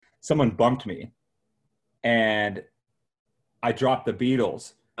someone bumped me and I dropped the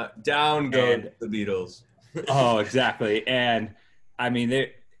Beatles. Down go the Beatles. Oh, exactly. And I mean,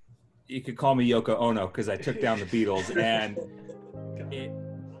 you could call me Yoko Ono because I took down the Beatles. And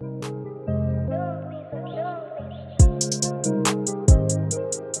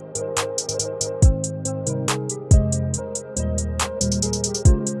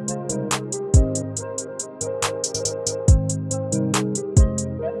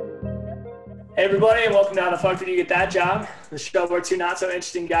Hey everybody, and welcome to How the Fuck Did You Get That Job? The show where two not so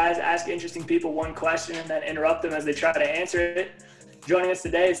interesting guys ask interesting people one question and then interrupt them as they try to answer it. Joining us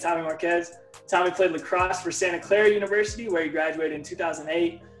today is Tommy Marquez. Tommy played lacrosse for Santa Clara University, where he graduated in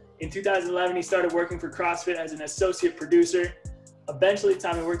 2008. In 2011, he started working for CrossFit as an associate producer. Eventually,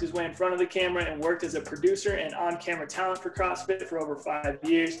 Tommy worked his way in front of the camera and worked as a producer and on-camera talent for CrossFit for over 5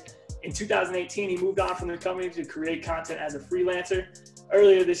 years. In 2018, he moved on from the company to create content as a freelancer.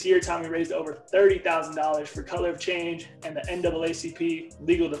 Earlier this year, Tommy raised over $30,000 for Color of Change and the NAACP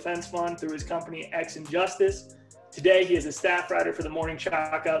Legal Defense Fund through his company X Injustice. Today, he is a staff writer for the Morning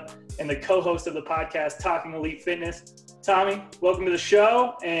Chalk Up and the co-host of the podcast Talking Elite Fitness. Tommy, welcome to the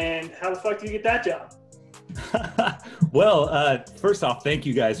show, and how the fuck did you get that job? Well, first off, thank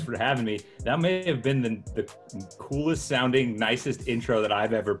you guys for having me. That may have been the coolest sounding, nicest intro that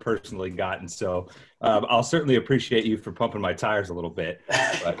I've ever personally gotten. So I'll certainly appreciate you for pumping my tires a little bit.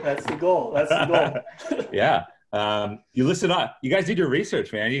 But, That's the goal. That's the goal. Yeah. You listen up. You guys did your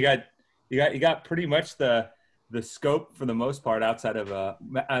research, man. You got pretty much the scope for the most part outside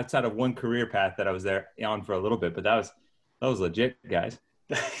of one career path that I was there on for a little bit, but that was legit, guys.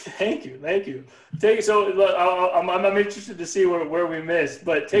 Thank you. So I'm interested to see where we missed,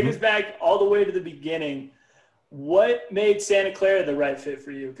 but take us back all the way to the beginning. What made Santa Clara the right fit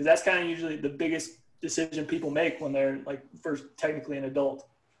for you? Because that's kind of usually the biggest decision people make when they're like first technically an adult.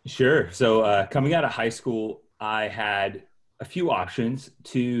 Sure. So coming out of high school, I had a few options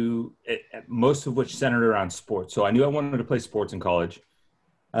most of which centered around sports. So I knew I wanted to play sports in college.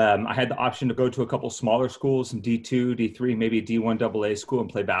 I had the option to go to a couple smaller schools, some D2, D3, maybe a D1 AA school and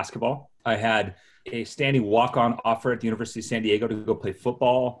play basketball. I had a standing walk-on offer at the University of San Diego to go play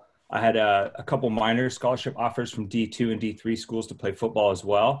football. I had a couple minor scholarship offers from D2 and D3 schools to play football as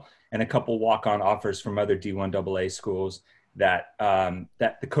well, and a couple walk-on offers from other D1 AA schools that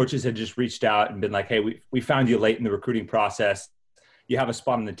the coaches had just reached out and been like, hey, we found you late in the recruiting process. You have a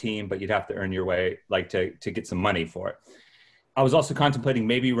spot on the team, but you'd have to earn your way to get some money for it. I was also contemplating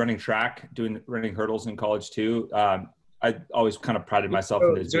maybe running track, running hurdles in college too. I always kind of prided myself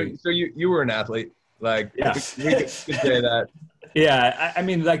in this. So you were an athlete, like yes. we could say that. Yeah, I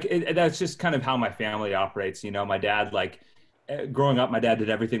mean, like that's just kind of how my family operates. You know, my dad, growing up, my dad did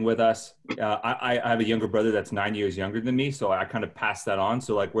everything with us. I have a younger brother that's 9 years younger than me, so I kind of passed that on.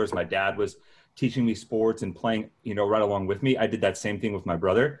 So whereas my dad was teaching me sports and playing, right along with me, I did that same thing with my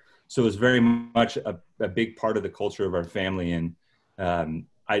brother. So it was very much a big part of the culture of our family. And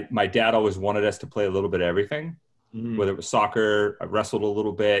my dad always wanted us to play a little bit of everything, whether it was soccer, I wrestled a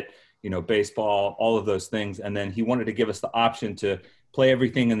little bit, baseball, all of those things. And then he wanted to give us the option to play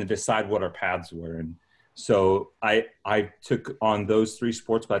everything and then decide what our paths were. And so I took on those three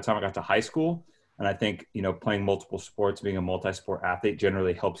sports by the time I got to high school. And I think, playing multiple sports, being a multi-sport athlete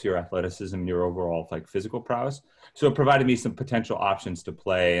generally helps your athleticism and your overall physical prowess. So it provided me some potential options to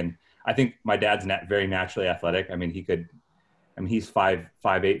play. And I think my dad's very naturally athletic. I mean, he's 5'8",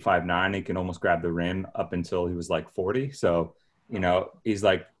 5'9". He can almost grab the rim up until he was 40. So, he's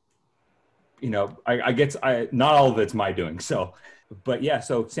not all of it's my doing. So, but yeah,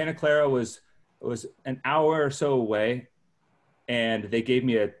 so Santa Clara was an hour or so away, and they gave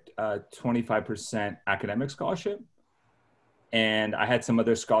me a 25% academic scholarship. And I had some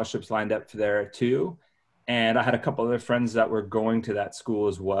other scholarships lined up there too. And I had a couple other friends that were going to that school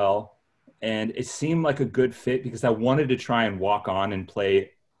as well. And it seemed like a good fit because I wanted to try and walk on and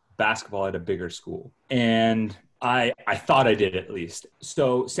play basketball at a bigger school. And I thought I did at least.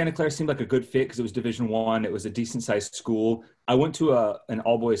 So Santa Clara seemed like a good fit because it was Division I. It was a decent sized school. I went to an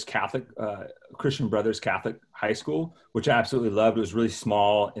all boys Catholic, Christian Brothers Catholic high school, which I absolutely loved. It was really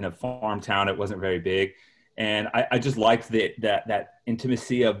small in a farm town. It wasn't very big. And I just liked that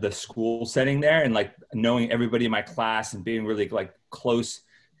intimacy of the school setting there and knowing everybody in my class and being really close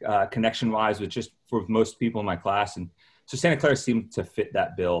connection wise with most people in my class. And so Santa Clara seemed to fit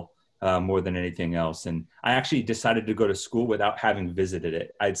that bill more than anything else. And I actually decided to go to school without having visited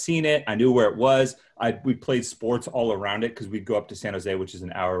it. I'd seen it. I knew where it was. We played sports all around it because we'd go up to San Jose, which is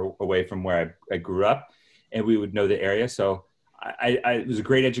an hour away from where I grew up, and we would know the area. So it was a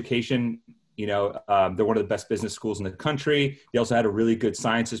great education. They're one of the best business schools in the country. They also had a really good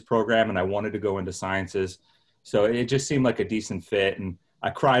sciences program, and I wanted to go into sciences. So it just seemed like a decent fit. And I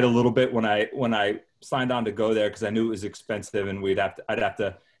cried a little bit when I signed on to go there because I knew it was expensive, and I'd have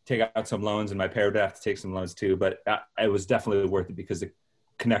to take out some loans, and my parents would have to take some loans too. But it was definitely worth it because the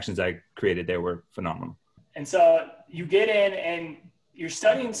connections I created there were phenomenal. And so you get in and you're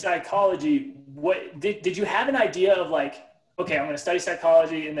studying psychology. What did you have an idea of like, okay, I'm going to study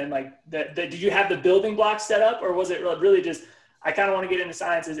psychology, and then like did you have the building blocks set up, or was it really just I kind of want to get into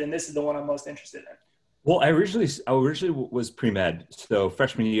sciences and this is the one I'm most interested in? Well, I originally was pre-med. So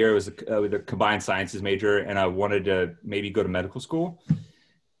freshman year was with a combined sciences major, and I wanted to maybe go to medical school.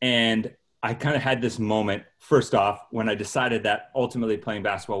 And I kind of had this moment, first off, when I decided that ultimately playing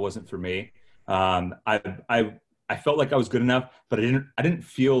basketball wasn't for me. I felt like I was good enough, but I didn't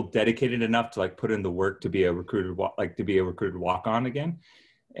feel dedicated enough to like put in the work to be a recruited walk-on again.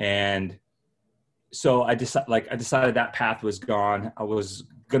 And so I decided that path was gone. I was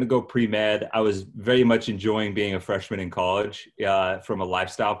going to go pre-med. I was very much enjoying being a freshman in college from a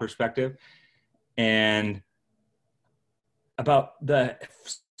lifestyle perspective. And about the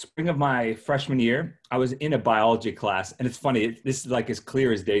spring of my freshman year, I was in a biology class. And it's funny, this is like as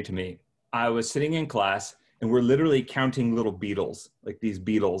clear as day to me. I was sitting in class and we're literally counting little beetles, like these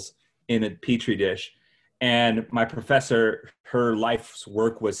beetles in a petri dish. And my professor, her life's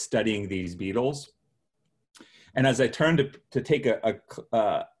work was studying these beetles. And as I turned to take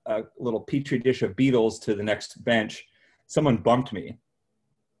a little petri dish of beetles to the next bench, someone bumped me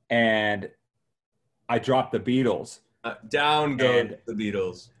and I dropped the beetles. Down go the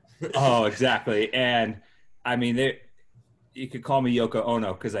Beatles. Oh, exactly. And I mean, you could call me Yoko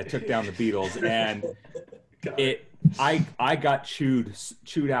Ono because I took down the Beatles, and I got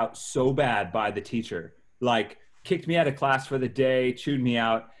chewed out so bad by the teacher, like kicked me out of class for the day, chewed me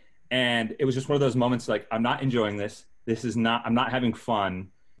out. And it was just one of those moments like, I'm not enjoying this. I'm not having fun.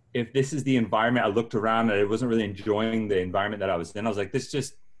 If this is the environment, I looked around and I wasn't really enjoying the environment that I was in. I was like,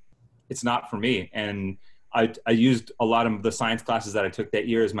 it's not for me. And I used a lot of the science classes that I took that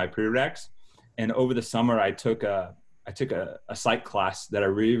year as my prereqs. And over the summer, I took a psych class that I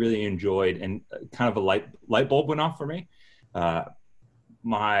really, really enjoyed, and kind of a light bulb went off for me.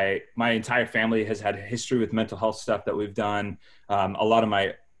 My entire family has had a history with mental health stuff that we've done. A lot of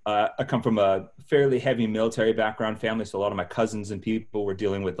I come from a fairly heavy military background family. So a lot of my cousins and people were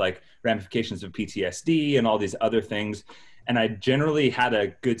dealing with like ramifications of PTSD and all these other things. And I generally had a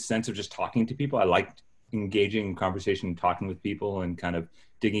good sense of just talking to people. I liked engaging in conversation and talking with people and kind of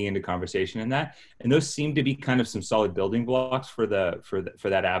digging into conversation and that. And those seem to be kind of some solid building blocks for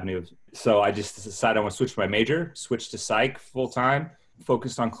that avenue. So I just decided I want to switch my major, switch to psych full time,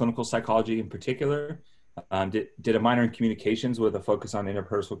 focused on clinical psychology in particular. Did a minor in communications with a focus on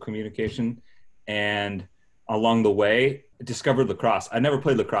interpersonal communication. And along the way, discovered lacrosse. I never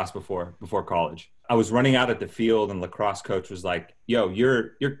played lacrosse before college. I was running out at the field and lacrosse coach was like, yo,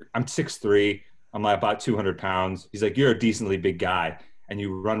 I'm 6'3". I'm like about 200 pounds. He's like, you're a decently big guy and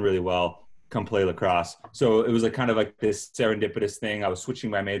you run really well. Come play lacrosse. So it was like kind of like this serendipitous thing. I was switching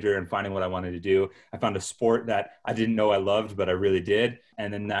my major and finding what I wanted to do. I found a sport that I didn't know I loved, but I really did.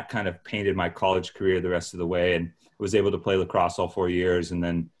 And then that kind of painted my college career the rest of the way, and was able to play lacrosse all 4 years and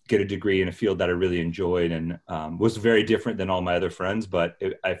then get a degree in a field that I really enjoyed, and was very different than all my other friends, but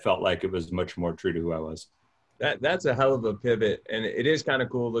I felt like it was much more true to who I was. That's a hell of a pivot. And it is kind of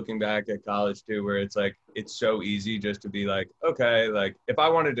cool looking back at college too, where it's like, it's so easy just to be like, okay, like if I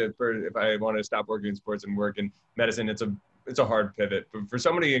wanted to stop working in sports and work in medicine, it's a hard pivot. But for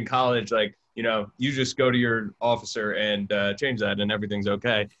somebody in college, like, you just go to your officer and change that and everything's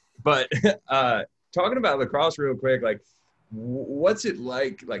okay. But talking about lacrosse real quick, like what's it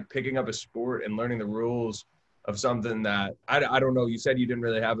like picking up a sport and learning the rules of something that I don't know. You said you didn't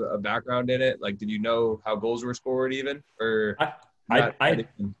really have a background in it. Like, did you know how goals were scored even? Or I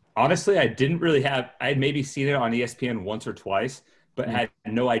honestly, I didn't really have. I had maybe seen it on ESPN once or twice, but had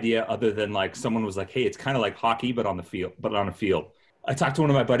no idea other than like someone was like, "Hey, it's kind of like hockey, but on a field." I talked to one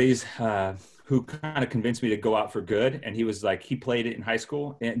of my buddies who kind of convinced me to go out for good, and he was like, he played it in high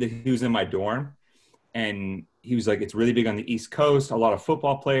school, and he was in my dorm, and he was like, "It's really big on the East Coast. A lot of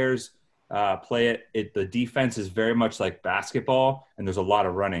football players play it. The defense is very much like basketball, and there's a lot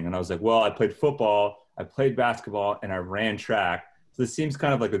of running." And I was like, well, I played football, I played basketball, and I ran track. So this seems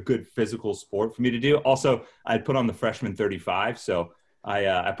kind of like a good physical sport for me to do. Also, I put on the freshman 35. So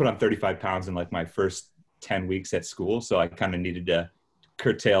I put on 35 pounds in like my first 10 weeks at school. So I kind of needed to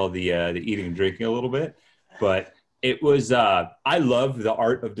curtail the eating and drinking a little bit. But it was, I love the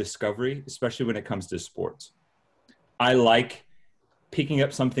art of discovery, especially when it comes to sports. I like picking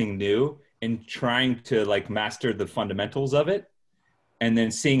up something new and trying to like master the fundamentals of it, and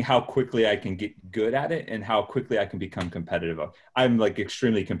then seeing how quickly I can get good at it and how quickly I can become competitive. I'm like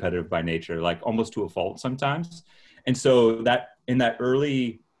extremely competitive by nature, like almost to a fault sometimes. And so that in that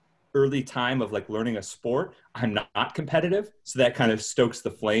early time of like learning a sport, I'm not competitive. So that kind of stokes the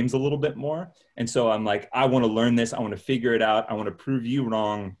flames a little bit more. And so I'm like, I want to learn this. I want to figure it out. I want to prove you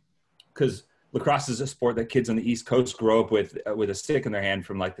wrong. Because lacrosse is a sport that kids on the East Coast grow up with a stick in their hand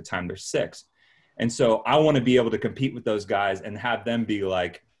from like the time they're 6. And so I want to be able to compete with those guys and have them be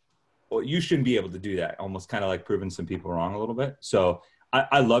like, well, you shouldn't be able to do that. Almost kind of like proving some people wrong a little bit. So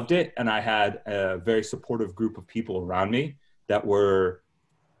I loved it. And I had a very supportive group of people around me that were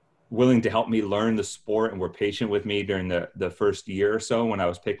willing to help me learn the sport and were patient with me during the first year or so when I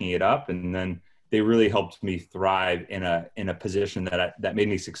was picking it up. And then they really helped me thrive in a position that made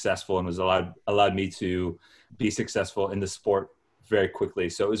me successful and was allowed me to be successful in the sport very quickly.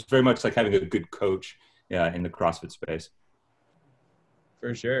 So it was very much like having a good coach in the CrossFit space.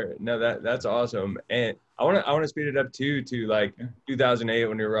 For sure. No, that's awesome. And I want to speed it up too, to like 2008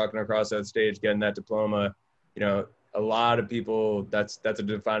 when you were rocking across that stage, getting that diploma. You know, a lot of people, that's a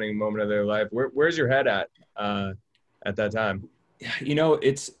defining moment of their life. Where's your head at that time? You know,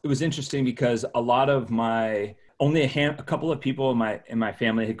 it was interesting because a lot of only a couple of people in my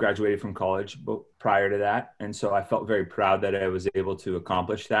family had graduated from college prior to that. And so I felt very proud that I was able to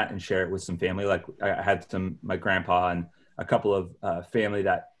accomplish that and share it with some family. Like I had my grandpa and a couple of family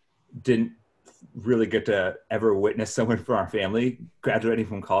that didn't really get to ever witness someone from our family graduating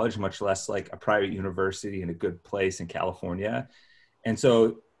from college, much less like a private university in a good place in California. And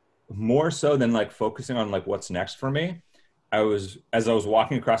so more so than like focusing on like what's next for me, as I was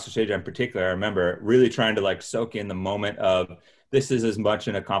walking across the stage in particular, I remember really trying to like soak in the moment of this is as much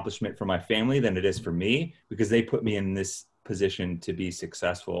an accomplishment for my family than it is for me, because they put me in this position to be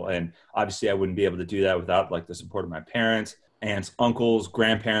successful. And obviously I wouldn't be able to do that without like the support of my parents, aunts, uncles,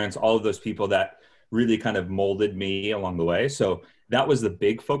 grandparents, all of those people that really kind of molded me along the way. So that was the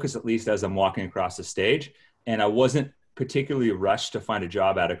big focus, at least as I'm walking across the stage. And I wasn't particularly rushed to find a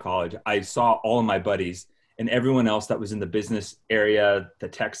job out of college. I saw all of my buddies and everyone else that was in the business area, the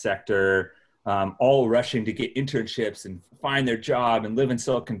tech sector, all rushing to get internships and find their job and live in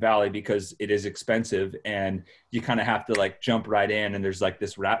Silicon Valley because it is expensive and you kind of have to like jump right in and there's like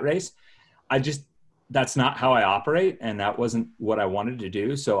this rat race. That's not how I operate, and that wasn't what I wanted to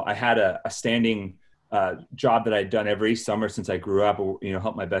do. So I had a standing job that I'd done every summer since I grew up, you know,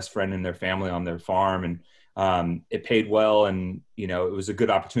 help my best friend and their family on their farm. And it paid well. And, you know, it was a good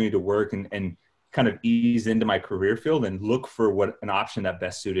opportunity to work and kind of ease into my career field and look for an option that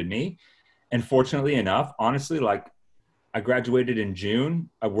best suited me. And fortunately enough, honestly, like I graduated in June,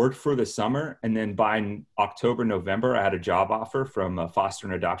 I worked for the summer, and then by October, November, I had a job offer from a foster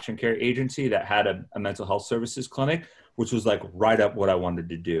and adoption care agency that had a mental health services clinic, which was like right up what I wanted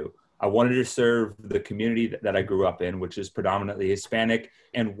to do. I wanted to serve the community that I grew up in, which is predominantly Hispanic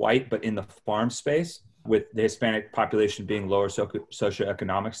and white, but in the farm space, with the Hispanic population being lower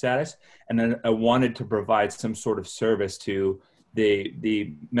socioeconomic status. And then I wanted to provide some sort of service to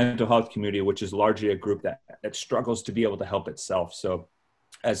the mental health community, which is largely a group that struggles to be able to help itself. So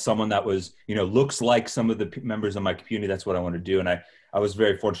as someone that was, you know, looks like some of the members of my community, that's what I want to do. And I was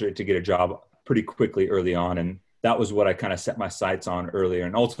very fortunate to get a job pretty quickly early on. And that was what I kind of set my sights on earlier.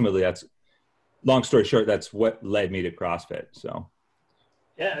 And ultimately long story short, that's what led me to CrossFit. So.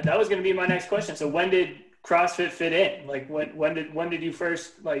 Yeah, that was going to be my next question. So when did CrossFit fit in? Like when did you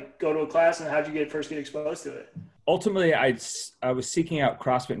first like go to a class, and how did you first get exposed to it? Ultimately, I was seeking out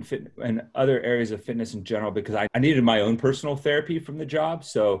CrossFit and other areas of fitness in general because I needed my own personal therapy from the job.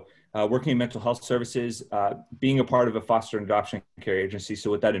 So working in mental health services, being a part of a foster and adoption care agency.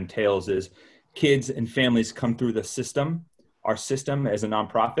 So what that entails is kids and families come through our system as a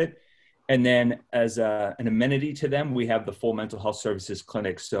nonprofit. And then as an amenity to them, we have the full mental health services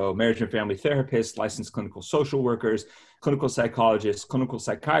clinics. So marriage and family therapists, licensed clinical social workers, clinical psychologists, clinical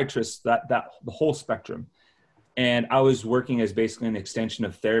psychiatrists, that the whole spectrum. And I was working as basically an extension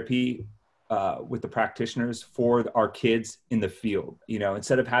of therapy with the practitioners for our kids in the field. You know,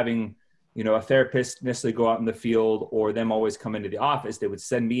 instead of having, you know, a therapist necessarily go out in the field or them always come into the office, they would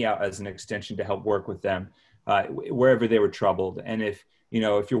send me out as an extension to help work with them wherever they were troubled. And if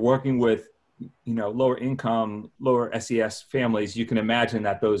you're working with, you know, lower income, lower SES families, you can imagine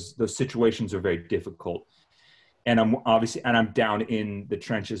that those situations are very difficult. And I'm down in the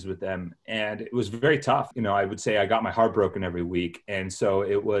trenches with them. And it was very tough. You know, I would say I got my heart broken every week. And so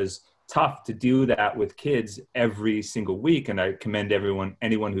it was tough to do that with kids every single week. And I commend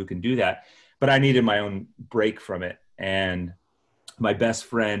anyone who can do that. But I needed my own break from it. And my best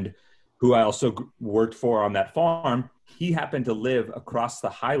friend, who I also worked for on that farm, he happened to live across the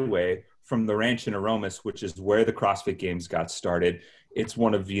highway from the ranch in Aromas, which is where the CrossFit Games got started. It's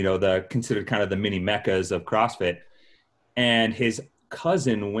one of, the considered kind of the mini meccas of CrossFit. And his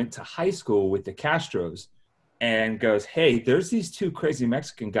cousin went to high school with the Castros and goes, hey, there's these two crazy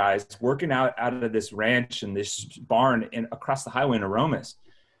Mexican guys working out of this ranch and this barn across the highway in Aromas.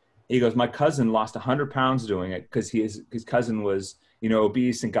 He goes, my cousin lost 100 pounds doing it because his cousin was,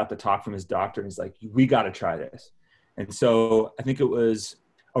 obese and got the talk from his doctor. And he's like, we got to try this. And so I think it was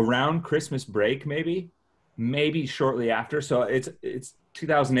around Christmas break, maybe shortly after. So it's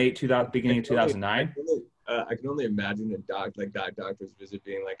 2008, beginning of 2009. I can only imagine a doctor's visit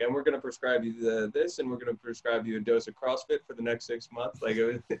being like, and we're going to prescribe you this, and we're going to prescribe you a dose of CrossFit for the next 6 months. Like,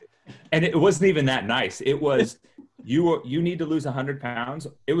 and it wasn't even that nice. It was, you need to lose 100 pounds.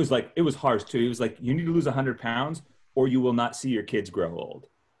 It was harsh too. It was like, you need to lose 100 pounds or you will not see your kids grow old.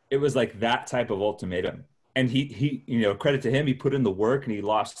 It was like that type of ultimatum. And he, credit to him, he put in the work and he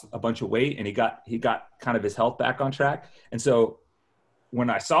lost a bunch of weight and he got kind of his health back on track. And so when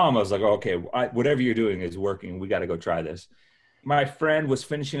I saw him, I was like, oh, okay, whatever you're doing is working. We got to go try this. My friend was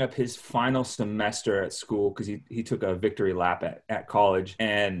finishing up his final semester at school because he took a victory lap at college.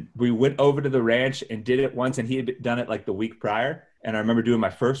 And we went over to the ranch and did it once. And he had done it like the week prior. And I remember doing my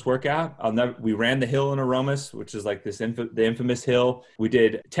first workout. We ran the hill in Aromas, which is like the infamous hill. We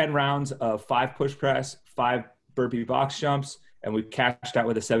did 10 rounds of 5 push press, 5 burpee box jumps, and we cashed out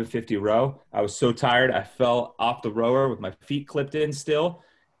with a 750 row. I was so tired. I fell off the rower with my feet clipped in still.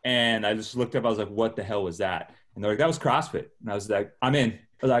 And I just looked up. I was like, what the hell was that? And they're like, that was CrossFit. And I was like, I'm in. I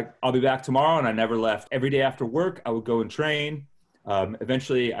was like, I'll be back tomorrow. And I never left. Every day after work, I would go and train.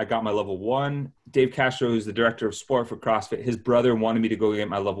 Eventually, I got my level 1. Dave Castro, who's the director of sport for CrossFit, his brother wanted me to go get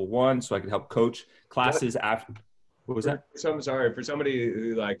my level 1 so I could help coach classes after. What was that? So I'm sorry. For somebody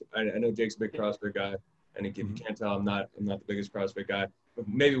who I know Jake's a big CrossFit guy. And if you can't tell, I'm not the biggest CrossFit guy, but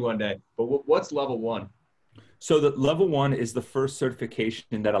maybe one day. But what's level 1? So the level 1 is the first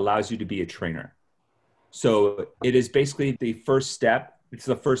certification that allows you to be a trainer. So it is basically the first step. It's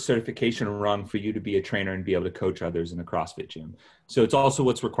the first certification rung for you to be a trainer and be able to coach others in a CrossFit gym. So it's also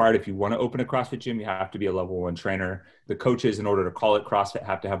what's required if you want to open a CrossFit gym, you have to be a level 1 trainer. The coaches, in order to call it CrossFit,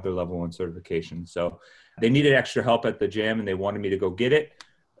 have to have their level 1 certification. So they needed extra help at the gym and they wanted me to go get it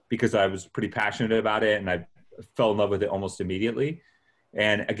because I was pretty passionate about it and I fell in love with it almost immediately.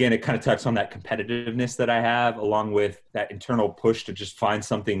 And again, it kind of touched on that competitiveness that I have, along with that internal push to just find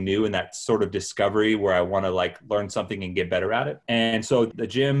something new and that sort of discovery where I want to learn something and get better at it. And so the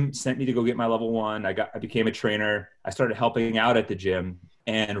gym sent me to go get my level 1. I became a trainer. I started helping out at the gym.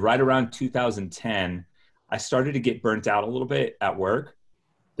 And right around 2010, I started to get burnt out a little bit at work.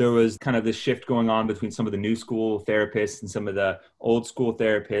 There was kind of this shift going on between some of the new school therapists and some of the old school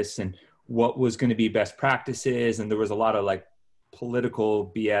therapists and what was going to be best practices. And there was a lot of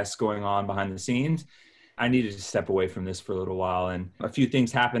political BS going on behind the scenes. I needed to step away from this for a little while. And a few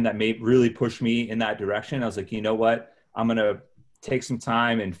things happened that really push me in that direction. I was like, you know what? I'm going to take some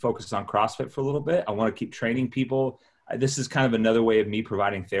time and focus on CrossFit for a little bit. I want to keep training people. This is kind of another way of me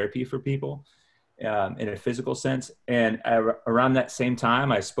providing therapy for people in a physical sense. And around that same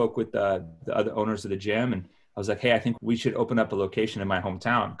time, I spoke with the other owners of the gym and I was like, hey, I think we should open up a location in my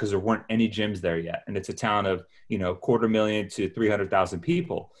hometown because there weren't any gyms there yet. And it's a town of, 250,000 to 300,000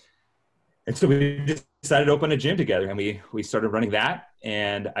 people. And so we decided to open a gym together and we started running that.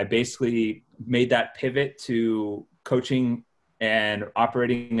 And I basically made that pivot to coaching and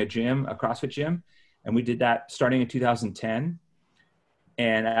operating a gym, a CrossFit gym. And we did that starting in 2010.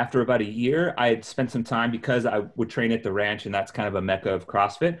 And after about a year, I had spent some time because I would train at the ranch and that's kind of a mecca of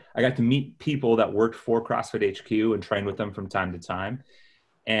CrossFit. I got to meet people that worked for CrossFit HQ and train with them from time to time.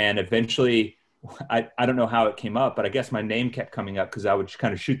 And eventually, I don't know how it came up, but I guess my name kept coming up because I would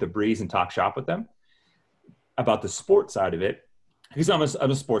kind of shoot the breeze and talk shop with them about the sports side of it. Because I'm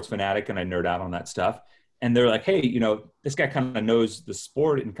a sports fanatic and I nerd out on that stuff. And they're like, hey, this guy kind of knows the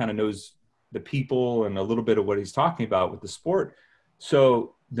sport and kind of knows the people and a little bit of what he's talking about with the sport.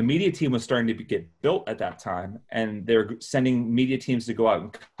 So the media team was starting to get built at that time, and they're sending media teams to go out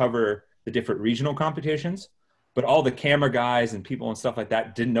and cover the different regional competitions. But all the camera guys and people and stuff like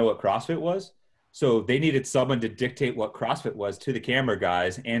that didn't know what CrossFit was. So they needed someone to dictate what CrossFit was to the camera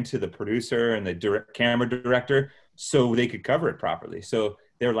guys and to the producer and the camera director so they could cover it properly. So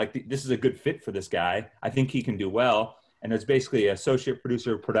they're like, this is a good fit for this guy. I think he can do well. And it's basically an associate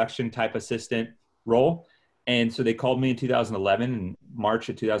producer, production type assistant role. And so they called me in 2011, in March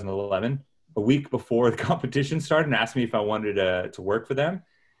of 2011, a week before the competition started, and asked me if I wanted to work for them.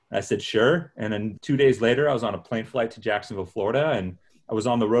 And I said, sure. And then 2 days later, I was on a plane flight to Jacksonville, Florida, and I was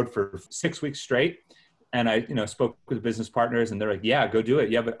on the road for 6 weeks straight. And I, spoke with business partners and they're like, yeah, go do it.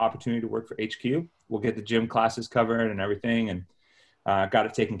 You have an opportunity to work for HQ. We'll get the gym classes covered and everything. And got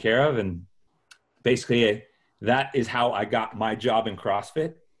it taken care of. And basically that is how I got my job in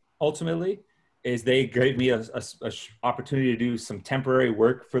CrossFit. Ultimately is they gave me a opportunity to do some temporary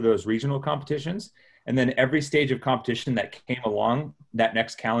work for those regional competitions. And then every stage of competition that came along that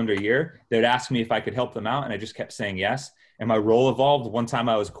next calendar year, they'd ask me if I could help them out. And I just kept saying yes. And my role evolved. One time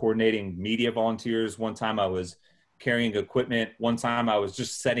I was coordinating media volunteers. One time I was carrying equipment. One time I was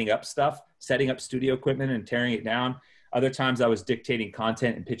just setting up studio equipment and tearing it down. Other times I was dictating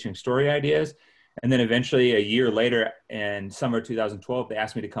content and pitching story ideas. And then eventually a year later in summer 2012, they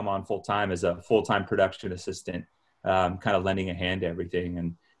asked me to come on full-time as a full-time production assistant, kind of lending a hand to everything.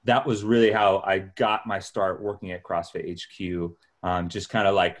 And that was really how I got my start working at CrossFit HQ. Just kind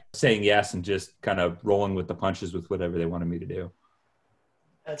of like saying yes and just kind of rolling with the punches with whatever they wanted me to do.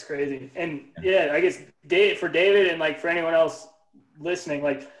 That's crazy. And yeah, I guess for David and like for anyone else listening,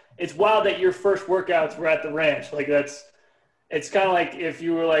 like it's wild that your first workouts were at the ranch. Like it's kind of like if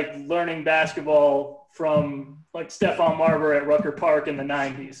you were like learning basketball from like Stephon Marbury at Rucker Park in the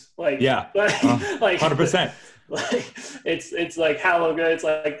 90s. Like, yeah, like 100%. Like it's like hallowed. It's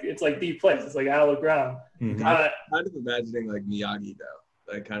like the place. It's like hallowed ground. Mm-hmm. Kind of imagining like Miyagi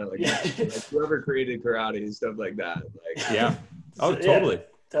though, like kind of like, like whoever created karate and stuff like that. Like yeah, oh totally.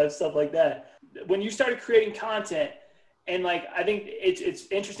 Type stuff like that. When you started creating content, and like I think it's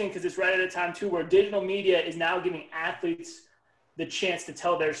interesting because it's right at a time too where digital media is now giving athletes the chance to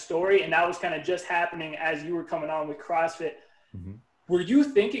tell their story, and that was kind of just happening as you were coming on with CrossFit. Mm-hmm. Were you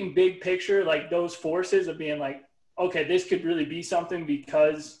thinking big picture, like those forces of being like, okay, this could really be something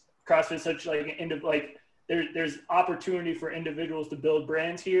because CrossFit is such like there's opportunity for individuals to build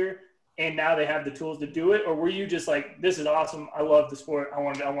brands here, and now they have the tools to do it? Or were you just like, this is awesome, I love the sport, I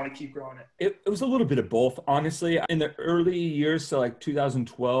want to keep growing it? It was a little bit of both, honestly. In the early years, so like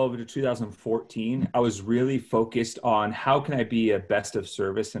 2012 to 2014, I was really focused on how can I be a best of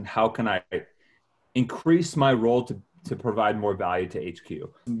service and how can I increase my role to provide more value to HQ.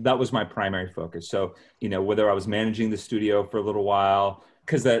 That was my primary focus. So, whether I was managing the studio for a little while,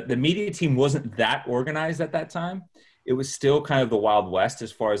 because the media team wasn't that organized at that time. It was still kind of the Wild West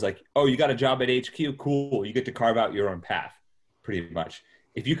as far as like, oh, you got a job at HQ, cool. You get to carve out your own path, pretty much.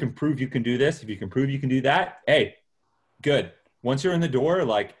 If you can prove you can do this, if you can prove you can do that, hey, good. Once you're in the door,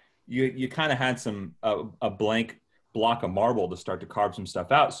 like you kind of had a blank block of marble to start to carve some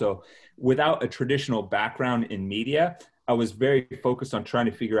stuff out. So without a traditional background in media, I was very focused on trying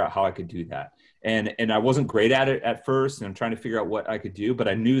to figure out how I could do that. And I wasn't great at it at first, and I'm trying to figure out what I could do, but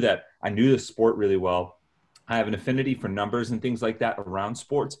I knew the sport really well. I have an affinity for numbers and things like that around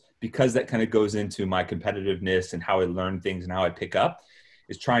sports because that kind of goes into my competitiveness and how I learn things and how I pick up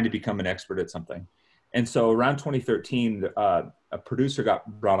is trying to become an expert at something. And so around 2013, a producer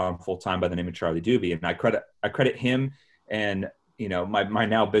got brought on full time by the name of Charlie Doobie, and I credit him and my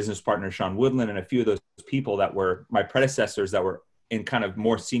now business partner Sean Woodland and a few of those people that were my predecessors that were in kind of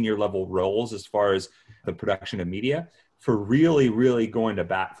more senior level roles as far as the production of media for really, really going to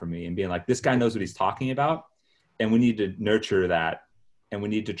bat for me and being like, this guy knows what he's talking about. And we need to nurture that. And we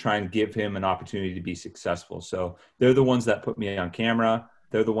need to try and give him an opportunity to be successful. So they're the ones that put me on camera.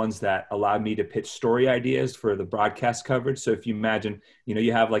 They're the ones that allowed me to pitch story ideas for the broadcast coverage. So if you imagine,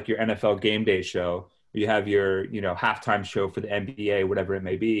 you have like your NFL game day show, or you have your, halftime show for the NBA, whatever it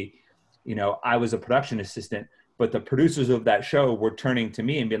may be. I was a production assistant, but the producers of that show were turning to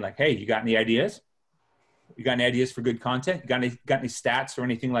me and being like, hey, you got any ideas? You got any ideas for good content? You got any stats or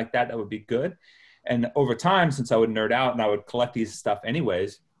anything like that would be good? And over time, since I would nerd out and I would collect these stuff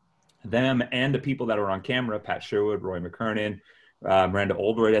anyways, them and the people that were on camera, Pat Sherwood, Roy McKernan, Miranda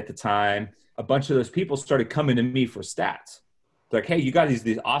Oldroyd at the time, a bunch of those people started coming to me for stats. They're like, hey, you got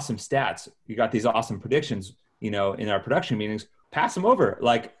these awesome stats. You got these awesome predictions, in our production meetings, pass them over.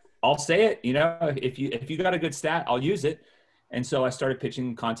 Like, I'll say it, if you got a good stat, I'll use it. And so I started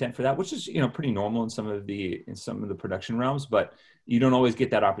pitching content for that, which is, pretty normal in some of the production realms, but you don't always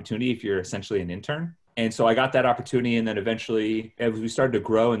get that opportunity if you're essentially an intern. And so I got that opportunity. And then eventually, as we started to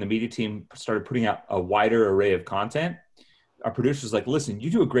grow and the media team started putting out a wider array of content, our producer was like, listen,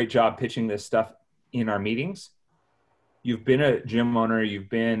 you do a great job pitching this stuff in our meetings. You've been a gym owner, you've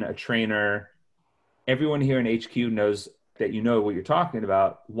been a trainer. Everyone here in HQ knows that you know what you're talking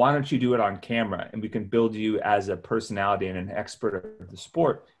about. Why don't you do it on camera? And we can build you as a personality and an expert of the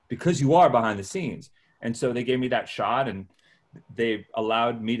sport because you are behind the scenes. And so they gave me that shot, and they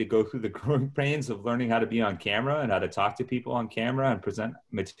allowed me to go through the growing pains of learning how to be on camera and how to talk to people on camera and present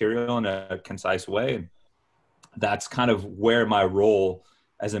material in a concise way. that's kind of where my role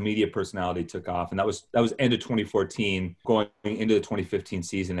as a media personality took off. And that was end of 2014 going into the 2015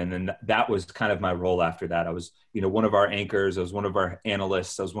 season. And then that was kind of my role after that. I was, one of our anchors. I was one of our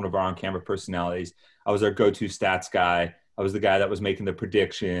analysts. I was one of our on-camera personalities. I was our go-to stats guy. I was the guy that was making the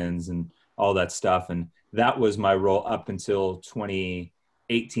predictions and all that stuff. And that was my role up until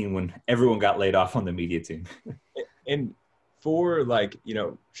 2018 when everyone got laid off on the media team. And for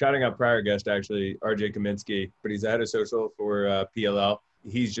shouting out prior guest, actually, RJ Kaminsky, but he's the head of social for PLL.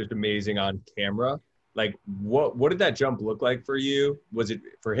 He's just amazing on camera. Like, what did that jump look like for you? Was it,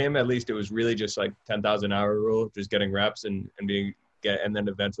 for him at least, it was really just like 10,000 hour rule, just getting reps and then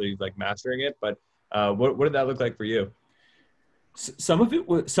eventually like mastering it. But what did that look like for you? Some of it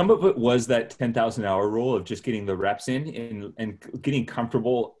was that 10,000 hour rule of just getting the reps in and getting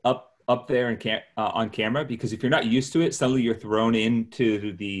comfortable up there and on camera, because if you're not used to it, suddenly you're thrown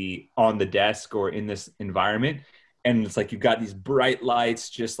into on the desk or in this environment. And it's like, you've got these bright lights,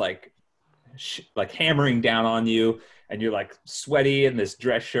 just like hammering down on you, and you're like sweaty in this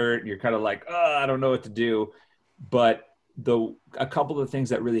dress shirt. And you're kind of like, oh, I don't know what to do. But a couple of things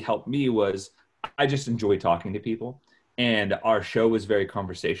that really helped me was I just enjoy talking to people, and our show was very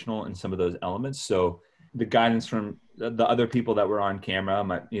conversational in some of those elements. So the guidance from the other people that were on camera,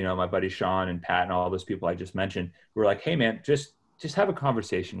 my buddy Sean and Pat and all those people I just mentioned, were like, hey man, just have a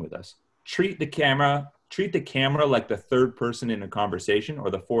conversation with us. Treat the camera like the third person in a conversation or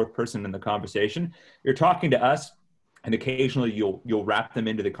the fourth person in the conversation. You're talking to us, and occasionally you'll wrap them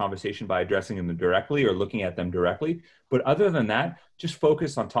into the conversation by addressing them directly or looking at them directly. But other than that, just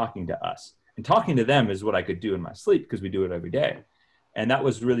focus on talking to us. And talking to them is what I could do in my sleep, because we do it every day. And that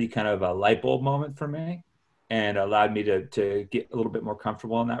was really kind of a light bulb moment for me, and allowed me to get a little bit more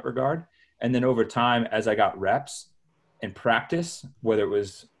comfortable in that regard. And then over time, as I got reps and practice, whether it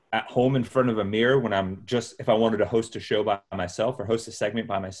was at home in front of a mirror if I wanted to host a show by myself or host a segment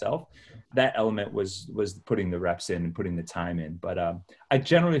by myself, that element was putting the reps in and putting the time in. But I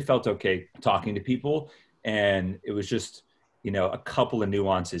generally felt okay talking to people, and it was just, a couple of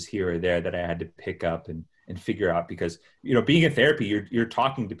nuances here or there that I had to pick up and figure out, because, being in therapy, you're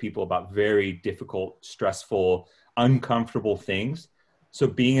talking to people about very difficult, stressful, uncomfortable things. So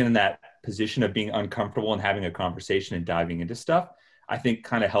being in that position of being uncomfortable and having a conversation and diving into stuff, I think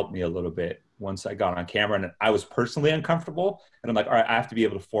kind of helped me a little bit once I got on camera and I was personally uncomfortable. And I'm like, all right, I have to be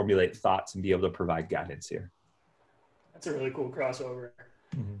able to formulate thoughts and be able to provide guidance here. That's a really cool crossover.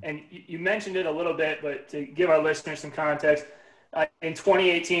 Mm-hmm. And you mentioned it a little bit, but to give our listeners some context, in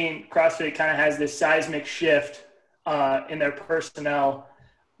 2018, CrossFit kind of has this seismic shift in their personnel,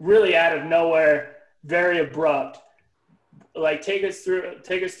 really out of nowhere, very abrupt. Like, take us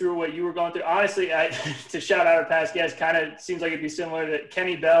through what you were going through. Honestly, to shout out our past guest, kind of seems like it'd be similar to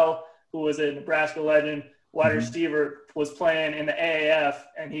Kenny Bell, who was a Nebraska legend, wide receiver, was playing in the AAF,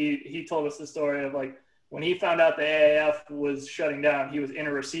 and he told us the story of, like, when he found out the AAF was shutting down, he was in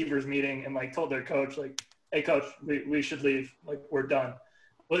a receivers meeting and, like, told their coach, like, hey coach, we should leave, like, we're done.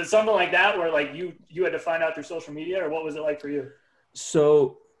 Was it something like that where, like, you had to find out through social media, or what was it like for you?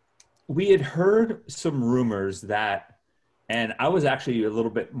 So we had heard some rumors that, and I was actually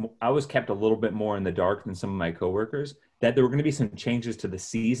I was kept a little bit more in the dark than some of my coworkers, that there were going to be some changes to the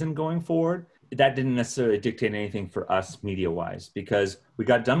season going forward. That didn't necessarily dictate anything for us media-wise, because we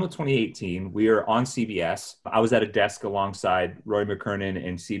got done with 2018. We were on CBS. I was at a desk alongside Roy McKernan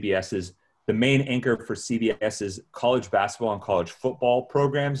and CBS's, the main anchor for CBS's college basketball and college football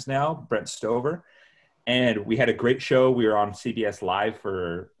programs now, Brent Stover. And we had a great show. We were on CBS Live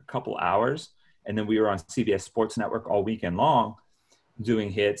for a couple hours. And then we were on CBS Sports Network all weekend long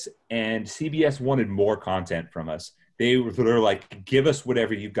doing hits. And CBS wanted more content from us. They were like, give us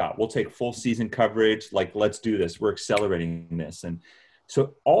whatever you got. We'll take full season coverage. Like, let's do this. We're accelerating this. And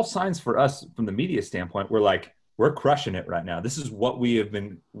so all signs for us from the media standpoint were like, we're crushing it right now. This is what we have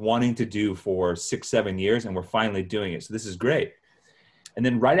been wanting to do for 6-7 years, and we're finally doing it. So this is great. And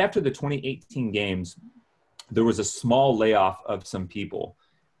then right after the 2018 games, there was a small layoff of some people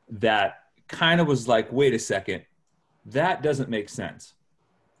that kind of was like, wait a second, that doesn't make sense.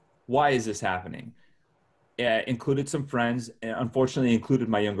 Why is this happening? Included some friends, and unfortunately included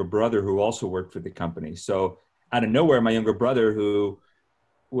my younger brother, who also worked for the company. So out of nowhere, my younger brother, who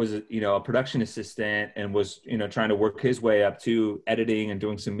was, a production assistant and was, trying to work his way up to editing and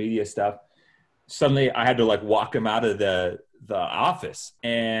doing some media stuff, suddenly I had to, like, walk him out of the office.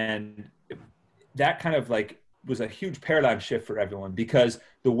 And that kind of, like, was a huge paradigm shift for everyone, because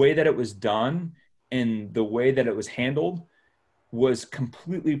the way that it was done and the way that it was handled was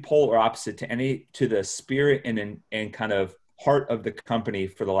completely polar opposite to the spirit and kind of heart of the company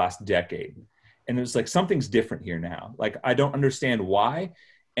for the last decade. And it was like, something's different here now. Like, I don't understand why.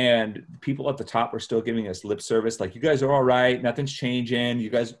 And people at the top are still giving us lip service. Like, you guys are all right. Nothing's changing. You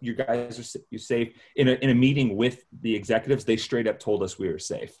guys you're safe. In a meeting with the executives, they straight up told us we were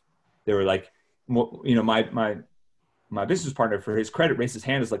safe. They were like, you know, my business partner, for his credit, raised his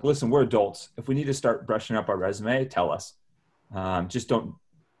hand. Is like, listen, we're adults. If we need to start brushing up our resume, tell us. Just don't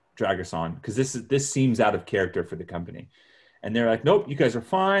drag us on, because this seems out of character for the company. And they're like, nope, you guys are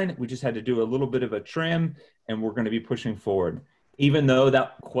fine. We just had to do a little bit of a trim, and we're going to be pushing forward. Even though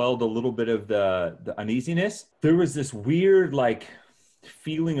that quelled a little bit of the uneasiness, there was this weird like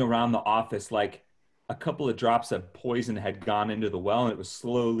feeling around the office, like a couple of drops of poison had gone into the well, and it was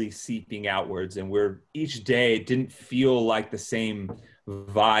slowly seeping outwards. And each day it didn't feel like the same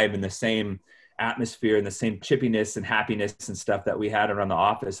vibe and the same atmosphere and the same chippiness and happiness and stuff that we had around the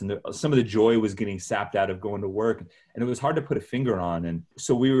office. And some of the joy was getting sapped out of going to work, and it was hard to put a finger on. And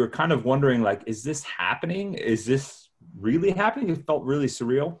so we were kind of wondering, like, is this happening? Is this really happening? It felt really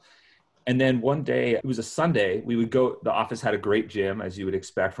surreal. And then one day, it was a Sunday, we would go, the office had a great gym, as you would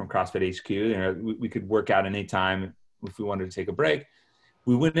expect from CrossFit HQ. You know, we could work out anytime if we wanted to take a break.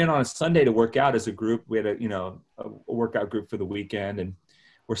 We went in on a Sunday to work out as a group. We had a workout group for the weekend, and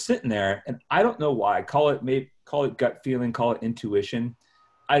we're sitting there, and I don't know why. Call it gut feeling, call it intuition.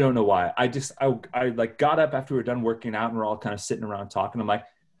 I don't know why. I like got up after we were done working out, and we're all kind of sitting around talking. I'm like,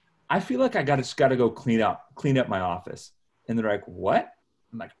 I feel like I just got to go clean up my office. And they're like, what?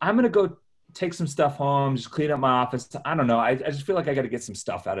 I'm like, I'm going to go take some stuff home, just clean up my office. I don't know. I just feel like I got to get some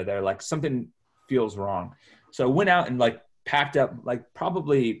stuff out of there. Like, something feels wrong. So I went out and like packed up like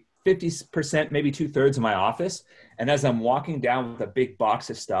probably 50%, maybe 2/3 of my office. And as I'm walking down with a big box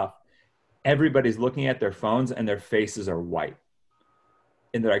of stuff, everybody's looking at their phones and their faces are white.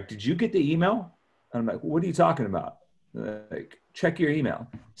 And they're like, did you get the email? And I'm like, what are you talking about? Like, check your email.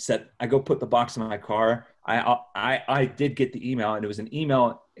 I go put the box in my car. I did get the email, and it was an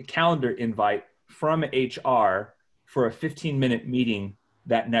email, a calendar invite from HR for a 15-minute meeting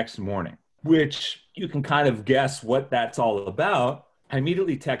that next morning, which you can kind of guess what that's all about. I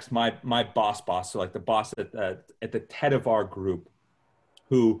immediately text my boss, so like the boss at the head of our group,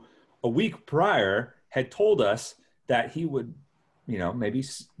 who a week prior had told us that he would, you know, maybe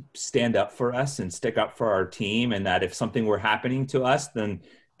stand up for us and stick up for our team, and that if something were happening to us, then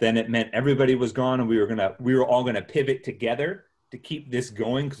it meant everybody was gone, and we were all gonna pivot together to keep this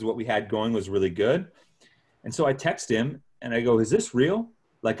going, because what we had going was really good. And so I text him and I go, is this real?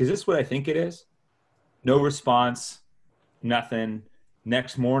 Like, is this what I think it is? No response, nothing.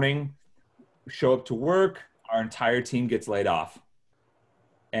 Next morning, show up to work, our entire team gets laid off.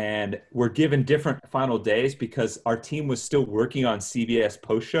 And we're given different final days because our team was still working on CBS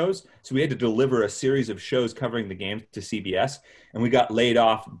post shows. So we had to deliver a series of shows covering the game to CBS. And we got laid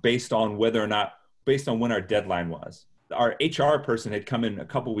off based on when our deadline was. Our HR person had come in a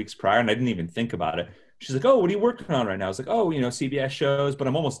couple weeks prior, and I didn't even think about it. She's like, oh, what are you working on right now? I was like, oh, CBS shows, but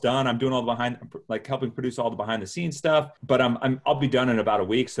I'm almost done. I'm doing all the helping produce all the behind the scenes stuff, but I'll be done in about a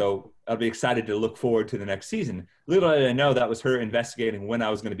week. So I'll be excited to look forward to the next season. Little did I know that was her investigating when I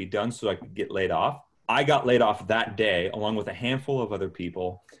was going to be done so I could get laid off. I got laid off that day, along with a handful of other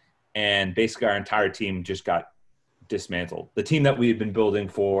people. And basically our entire team just got dismantled. The team that we had been building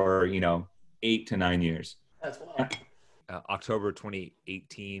for, 8 to 9 years. That's wild. October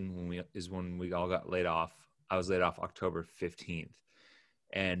 2018 when we all got laid off. I was laid off October 15th.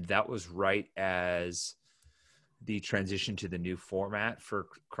 And that was right as the transition to the new format for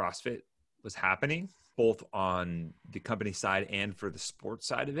CrossFit was happening, both on the company side and for the sports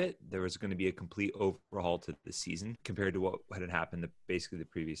side of it. There was going to be a complete overhaul to the season compared to what had happened basically the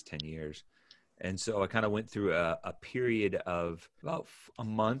previous 10 years. And so I kind of went through a period of about a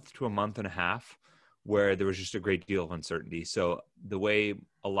month to a month and a half where there was just a great deal of uncertainty. So the way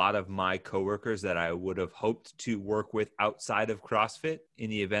a lot of my coworkers that I would have hoped to work with outside of CrossFit in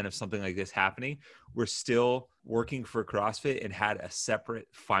the event of something like this happening, were still working for CrossFit and had a separate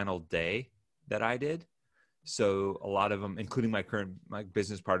final day that I did. So a lot of them, including my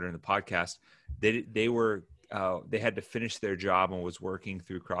business partner in the podcast, they had to finish their job and was working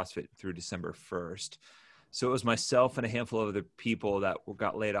through CrossFit through December 1st. So it was myself and a handful of other people that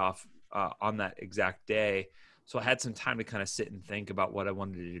got laid off on that exact day. So I had some time to kind of sit and think about what I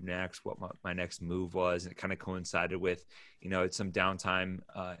wanted to do next, what my next move was. And it kind of coincided with, it's some downtime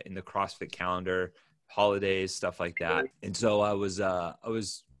in the CrossFit calendar, holidays, stuff like that. And so I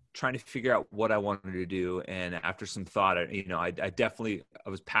was trying to figure out what I wanted to do. And after some thought, I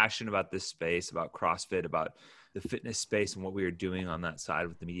was passionate about this space, about CrossFit, about the fitness space and what we were doing on that side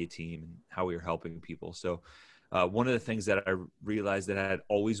with the media team and how we were helping people. So One of the things that I realized that I had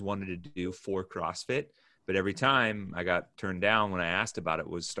always wanted to do for CrossFit, but every time I got turned down when I asked about it,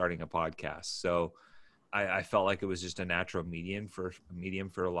 was starting a podcast. So I felt like it was just a natural medium for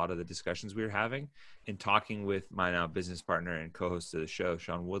a lot of the discussions we were having. And talking with my now business partner and co-host of the show,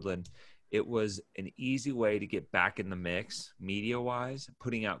 Sean Woodland, it was an easy way to get back in the mix media-wise,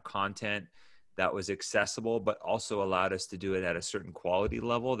 putting out content that was accessible, but also allowed us to do it at a certain quality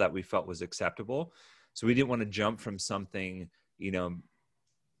level that we felt was acceptable. So we didn't want to jump from something, 2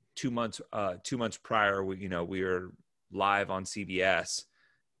 months prior, we were live on CBS,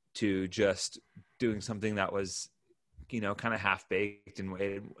 to just doing something that was, kind of half baked, and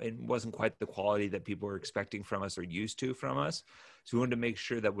it wasn't quite the quality that people were expecting from us or used to from us. So we wanted to make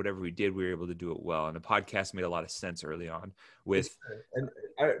sure that whatever we did, we were able to do it well. And the podcast made a lot of sense early on with. And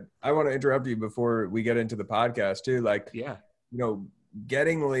I want to interrupt you before we get into the podcast too.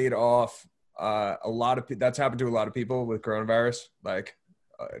 Getting laid off, a lot of that's happened to a lot of people with coronavirus,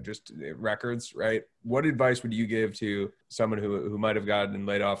 just records, right? What advice would you give to someone who might have gotten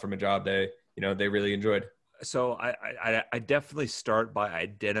laid off from a job they really enjoyed? So I definitely start by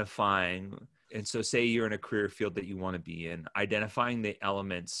identifying, and so say you're in a career field that you want to be in, identifying the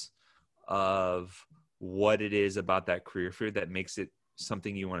elements of what it is about that career field that makes it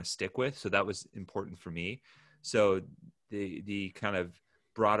something you want to stick with. So that was important for me. So the kind of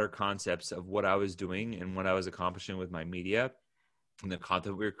broader concepts of what I was doing and what I was accomplishing with my media and the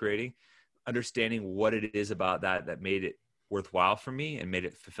content we were creating, understanding what it is about that made it worthwhile for me and made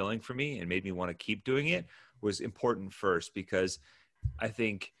it fulfilling for me and made me want to keep doing it was important first, because I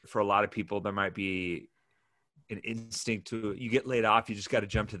think for a lot of people, there might be an instinct to, you get laid off, you just got to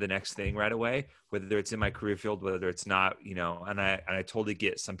jump to the next thing right away, whether it's in my career field, whether it's not, and I totally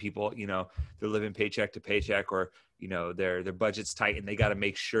get some people, they're living paycheck to paycheck, or, their budget's tight and they got to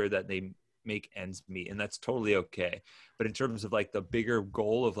make sure that they make ends meet. And that's totally okay. But in terms of the bigger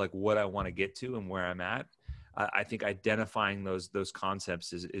goal of what I want to get to and where I'm at, I think identifying those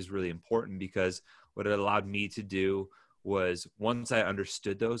concepts is really important, because what it allowed me to do was, once I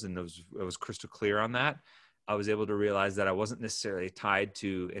understood those and I was crystal clear on that, I was able to realize that I wasn't necessarily tied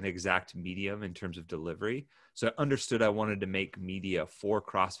to an exact medium in terms of delivery. So I understood I wanted to make media for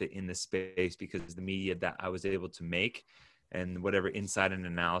CrossFit in this space, because the media that I was able to make and whatever insight and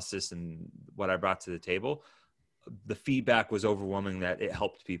analysis and what I brought to the table, the feedback was overwhelming that it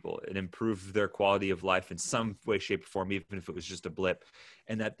helped people. It improved their quality of life in some way, shape, or form, even if it was just a blip,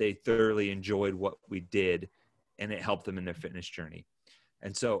 and that they thoroughly enjoyed what we did, and it helped them in their fitness journey.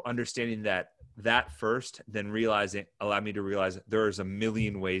 And so understanding that first, then allowed me to realize there's a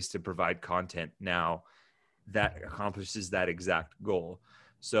million ways to provide content now that accomplishes that exact goal.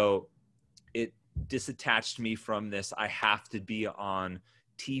 So it disattached me from this. I have to be on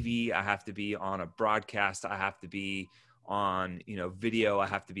TV. I have to be on a broadcast. I have to be on, video. I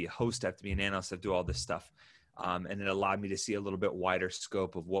have to be a host. I have to be an analyst. I have to do all this stuff. And it allowed me to see a little bit wider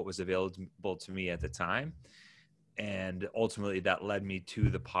scope of what was available to me at the time. And ultimately that led me to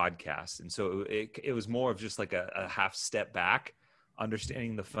the podcast. And so it was more of just a half step back,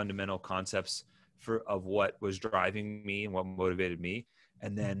 understanding the fundamental concepts of what was driving me and what motivated me.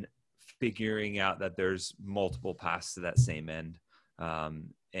 And then figuring out that there's multiple paths to that same end,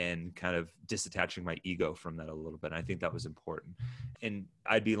 and kind of disattaching my ego from that a little bit. And I think that was important. And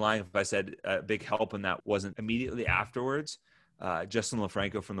I'd be lying if I said a big help in that wasn't immediately afterwards. Justin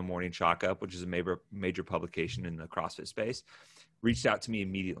LaFranco from the Morning Chalk Up, which is a major publication in the CrossFit space, reached out to me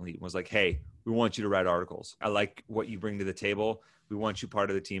immediately and was like, "Hey, we want you to write articles. I like what you bring to the table. We want you part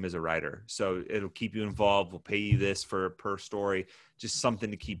of the team as a writer. So it'll keep you involved. We'll pay you this per story, just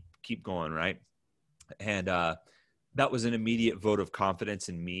something to keep going." Right. And, that was an immediate vote of confidence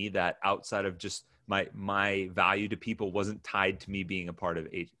in me, that outside of just my value to people wasn't tied to me being a part of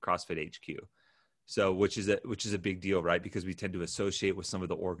CrossFit HQ. So, which is a big deal, right? Because we tend to associate with some of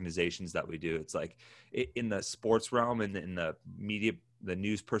the organizations that we do. It's like in the sports realm and in the media, the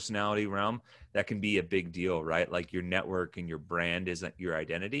news personality realm, that can be a big deal, right? Like your network and your brand isn't your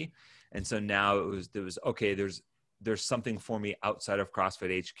identity. And so now it was okay, there's something for me outside of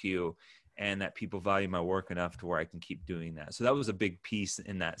CrossFit HQ, and that people value my work enough to where I can keep doing that. So that was a big piece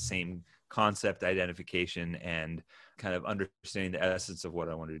in that same concept identification and kind of understanding the essence of what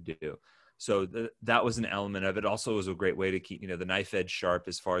I wanted to do. So that was an element of it. Also was a great way to keep, the knife edge sharp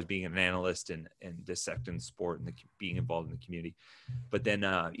as far as being an analyst and dissecting sport and being involved in the community. But then,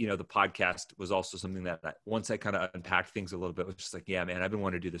 the podcast was also something that once I kind of unpacked things a little bit, was just like, yeah, man, I've been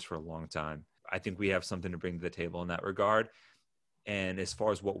wanting to do this for a long time. I think we have something to bring to the table in that regard. And as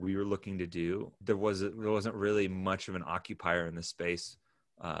far as what we were looking to do, there wasn't really much of an occupier in the space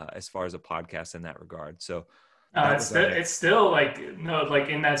as far as a podcast in that regard. So It's still like, no, like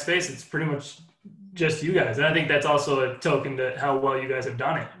in that space, it's pretty much just you guys. And I think that's also a token to how well you guys have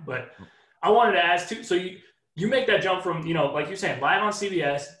done it. But I wanted to ask too, so you make that jump from, like you're saying, live on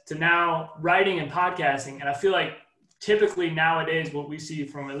CBS to now writing and podcasting. And I feel like typically nowadays what we see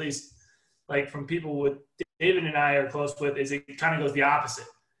from, at least like from people with David and I are close with, is it kind of goes the opposite.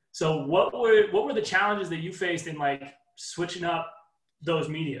 So what were the challenges that you faced in like switching up those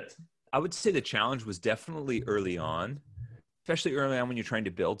medias? I would say the challenge was definitely early on, especially early on when you're trying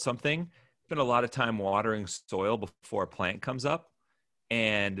to build something. Spend a lot of time watering soil before a plant comes up.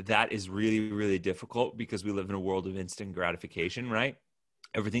 And that is really, really difficult because we live in a world of instant gratification, right?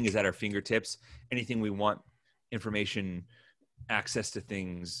 Everything is at our fingertips. Anything we want, information, access to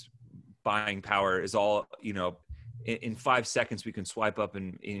things, buying power is all, in 5 seconds we can swipe up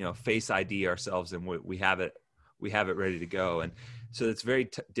and, Face ID ourselves and we have it ready to go. And so it's very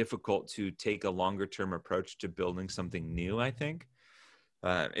difficult to take a longer term approach to building something new, I think.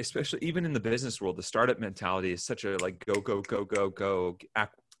 Especially even in the business world, the startup mentality is such a like go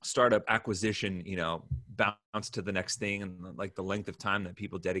startup acquisition, bounce to the next thing. And like the length of time that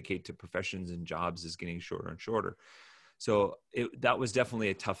people dedicate to professions and jobs is getting shorter and shorter. So that was definitely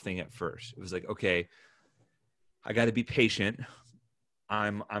a tough thing at first. It was like, okay, I got to be patient.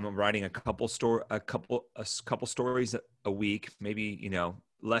 I'm writing a couple stories a week, maybe,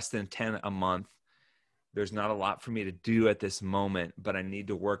 less than 10 a month. There's not a lot for me to do at this moment, but I need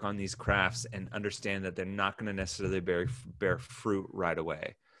to work on these crafts and understand that they're not going to necessarily bear fruit right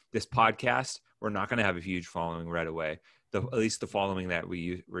away. This podcast, we're not going to have a huge following right away. At least the following that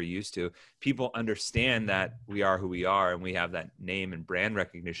we're used to. People understand that we are who we are and we have that name and brand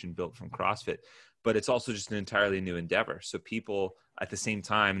recognition built from CrossFit, but it's also just an entirely new endeavor. So people at the same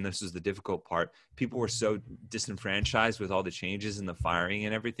time, and this is the difficult part, people were so disenfranchised with all the changes and the firing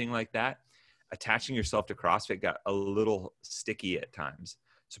and everything like that. Attaching yourself to CrossFit got a little sticky at times.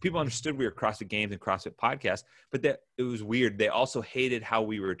 So people understood we were CrossFit Games and CrossFit Podcast, but that it was weird. They also hated how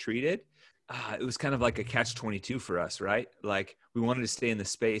we were treated. It was kind of like a catch-22 for us, right? Like we wanted to stay in the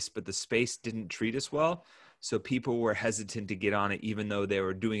space, but the space didn't treat us well. So people were hesitant to get on it, even though they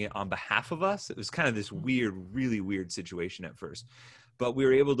were doing it on behalf of us. It was kind of this weird, really weird situation at first, but we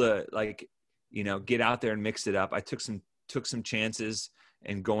were able to get out there and mix it up. I took some chances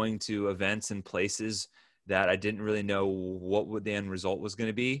and going to events and places that I didn't really know what the end result was going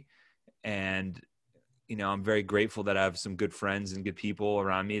to be. And, I'm very grateful that I have some good friends and good people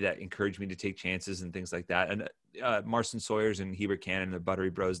around me that encourage me to take chances and things like that. And Marcin Sawyers and Heber Cannon, the Buttery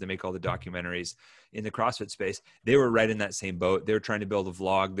Bros, they make all the documentaries in the CrossFit space. They were right in that same boat. They were trying to build a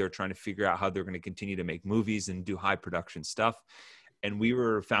vlog. They were trying to figure out how they're going to continue to make movies and do high production stuff. And we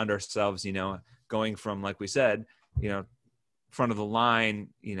found ourselves, going from, like we said, front of the line,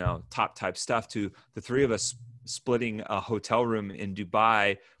 top type stuff to the three of us splitting a hotel room in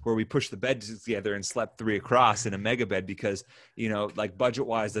Dubai where we pushed the beds together and slept 3 across in a mega bed because, like budget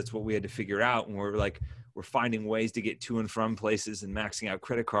wise, that's what we had to figure out. And we're finding ways to get to and from places and maxing out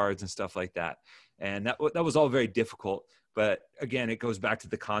credit cards and stuff like that. And that was all very difficult. But again, it goes back to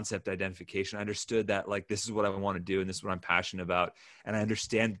the concept identification. I understood that like, this is what I want to do and this is what I'm passionate about. And I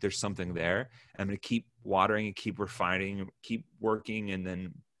understand that there's something there. I'm going to keep watering and keep refining, keep working. And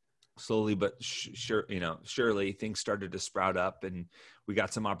then slowly, but surely things started to sprout up and we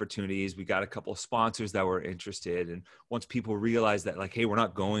got some opportunities. We got a couple of sponsors that were interested. And once people realize that like, hey, we're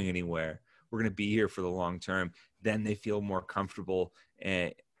not going anywhere, we're going to be here for the long term, then they feel more comfortable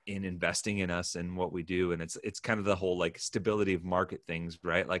in investing in us and what we do. And it's kind of the whole like stability of market things,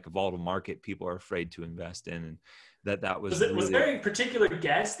 right? Like a volatile market, people are afraid to invest in. And that was was there a particular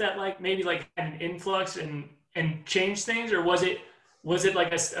guest that like maybe like had an influx and changed things, or was it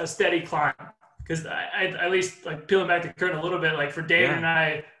like a steady climb? Because I at least like peeling back the curtain a little bit, like for David and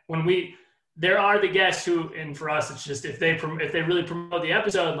I, there are the guests who, and for us, it's just if they really promote the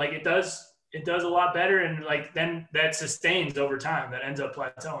episode, like it does a lot better, and like then that sustains over time. That ends up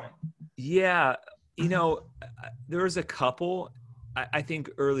plateauing. Yeah, there was a couple. I think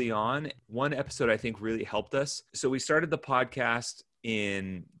early on, one episode I think really helped us. So we started the podcast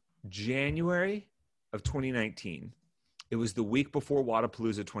in January of 2019. It was the week before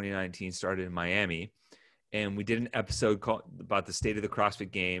Wodapalooza 2019 started in Miami. And we did an episode about the state of the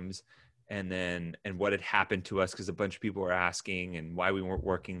CrossFit Games and what had happened to us because a bunch of people were asking and why we weren't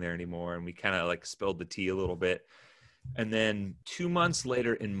working there anymore. And we kind of like spilled the tea a little bit. And then 2 months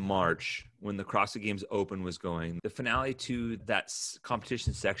later in March, when the CrossFit Games Open was going, the finale to that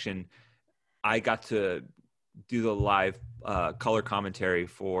competition section, I got to do the live color commentary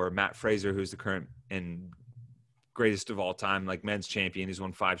for Matt Fraser, who's the current and greatest of all time, like men's champion. He's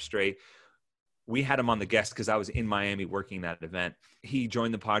won 5 straight. we had him on the guest because I was in Miami working that event. He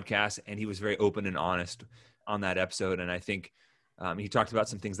joined the podcast and he was very open and honest on that episode. And I think he talked about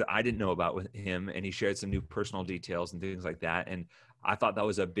some things that I didn't know about with him, and he shared some new personal details and things like that. And I thought that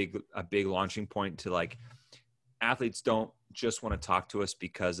was a big launching point to, like, athletes don't just want to talk to us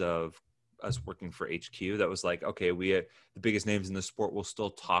because of us working for HQ. That was like, okay, the biggest names in the sport will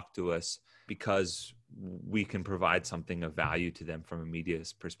still talk to us because we can provide something of value to them from a media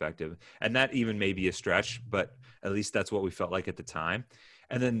perspective. And that even may be a stretch, but at least that's what we felt like at the time.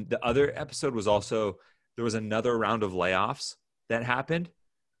 And then the other episode was also, there was another round of layoffs that happened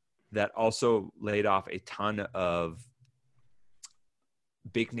that also laid off a ton of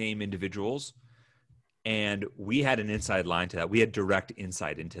big name individuals. And we had an inside line to that. We had direct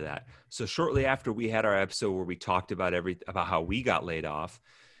insight into that. So shortly after we had our episode where we talked about about how we got laid off,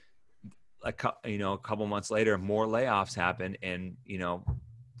 a couple months later, more layoffs happened, and,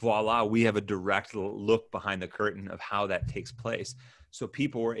 voila, we have a direct look behind the curtain of how that takes place. So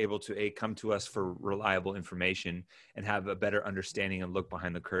people were able to come to us for reliable information and have a better understanding and look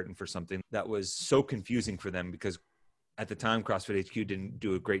behind the curtain for something that was so confusing for them, because at the time CrossFit HQ didn't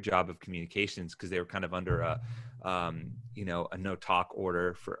do a great job of communications because they were kind of under a no talk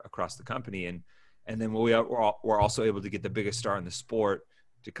order for across the company. And then we're also able to get the biggest star in the sport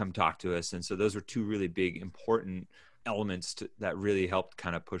to come talk to us. And so those were two really big, important elements that really helped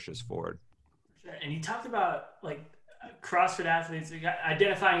kind of push us forward. Sure. And you talked about, like, CrossFit athletes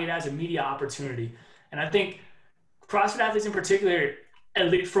identifying it as a media opportunity. And I think CrossFit athletes in particular, at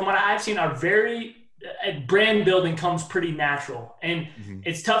least from what I've seen, are very brand building comes pretty natural. And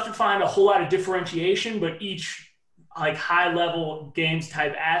it's tough to find a whole lot of differentiation, but each, like, high level games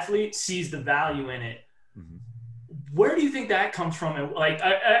type athlete sees the value in it. Where do you think that comes from? And, like,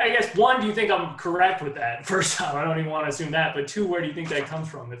 I guess, one, do you think I'm correct with that? First time, I don't even want to assume that, but two, where do you think that comes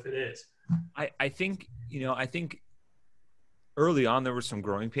from, if it is? I think early on there were some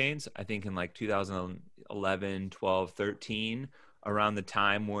growing pains. I think in like 2011, 12, 13, around the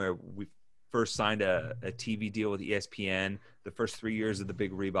time where we first signed a TV deal with ESPN, the first 3 years of the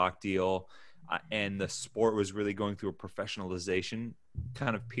big Reebok deal, and the sport was really going through a professionalization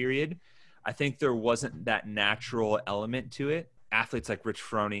kind of period. I think there wasn't that natural element to it. Athletes like Rich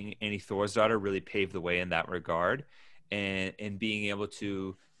Froning, Annie Thorisdottir really paved the way in that regard, and being able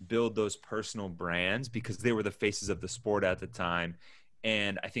to build those personal brands because they were the faces of the sport at the time.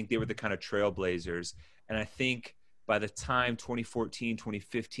 And I think they were the kind of trailblazers. And I think by the time 2014,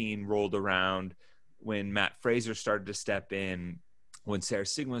 2015 rolled around, when Matt Fraser started to step in, when Sarah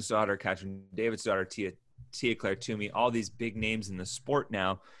Sigmundsdottir, Katrin Davidsdottir, Tia Claire Toomey, all these big names in the sport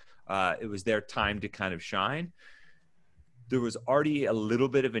now, it was their time to kind of shine. There was already a little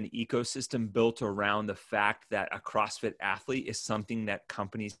bit of an ecosystem built around the fact that a CrossFit athlete is something that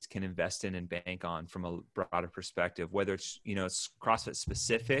companies can invest in and bank on from a broader perspective, whether it's, it's CrossFit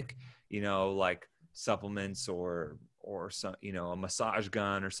specific, like supplements or some, a massage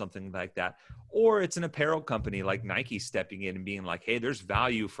gun or something like that, or it's an apparel company like Nike stepping in and being like, hey, there's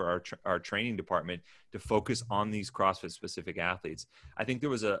value for our training department to focus on these CrossFit specific athletes. I think there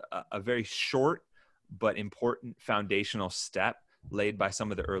was a very short but important foundational step laid by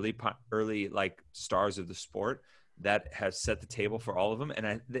some of the early like stars of the sport that has set the table for all of them.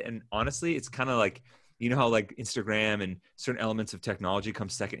 And honestly, it's kind of like, how like Instagram and certain elements of technology come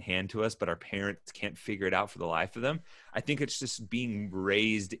secondhand to us, but our parents can't figure it out for the life of them. I think it's just being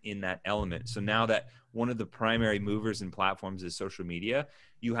raised in that element. So now that one of the primary movers and platforms is social media,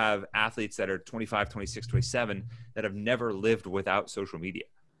 you have athletes that are 25, 26, 27 that have never lived without social media.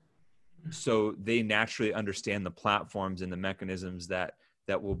 So they naturally understand the platforms and the mechanisms that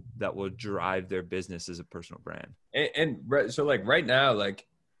will drive their business as a personal brand. So like right now, like,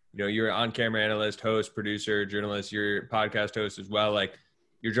 you're an on-camera analyst, host, producer, journalist, you're a podcast host as well. Like,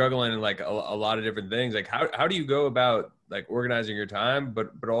 you're juggling like a lot of different things. Like how do you go about like organizing your time,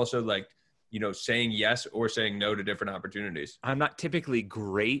 but also like, saying yes or saying no to different opportunities? I'm not typically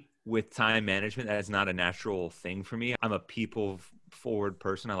great with time management. That's not a natural thing for me. I'm a people forward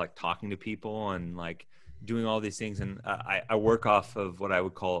person. I like talking to people and like doing all these things. And I work off of what I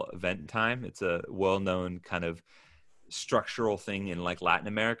would call event time. It's a well-known kind of structural thing in like Latin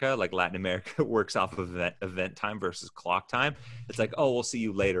America. Like Latin America works off of event time versus clock time. It's like, oh, we'll see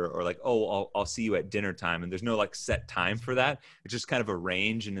you later, or like, oh, I'll see you at dinner time. And there's no like set time for that. It's just kind of a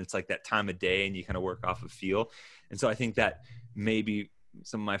range, and it's like that time of day, and you kind of work off of feel. And so I think that maybe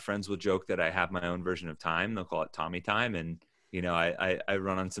some of my friends will joke that I have my own version of time. They'll call it Tommy time. And, I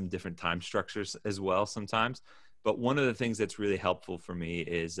run on some different time structures as well sometimes. But one of the things that's really helpful for me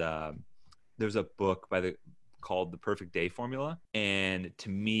is there's a book called the Perfect Day Formula. And to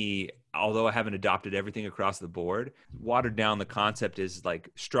me, although I haven't adopted everything across the board, watered down the concept is like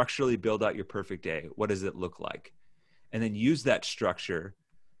structurally build out your perfect day. What does it look like? And then use that structure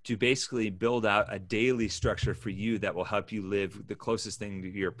to basically build out a daily structure for you that will help you live the closest thing to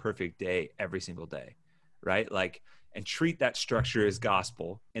your perfect day every single day, right? Like, and treat that structure as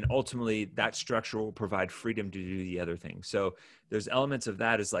gospel. And ultimately that structure will provide freedom to do the other thing. So there's elements of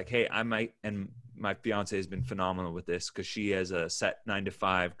that is like, hey, I might, and my fiance has been phenomenal with this because she has a set 9 to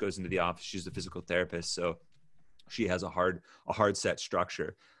 5, goes into the office. She's a physical therapist. So she has a hard set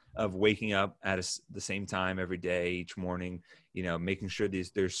structure of waking up at the same time every day, each morning, you know, making sure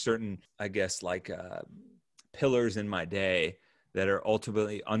there's certain, I guess, like pillars in my day that are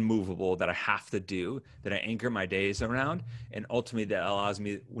ultimately unmovable that I have to do, that I anchor my days around. And ultimately that allows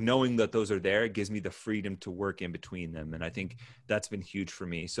me, knowing that those are there, it gives me the freedom to work in between them. And I think that's been huge for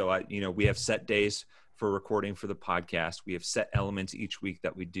me. So we have set days for recording for the podcast. We have set elements each week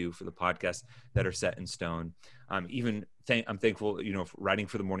that we do for the podcast that are set in stone. I'm thankful, for writing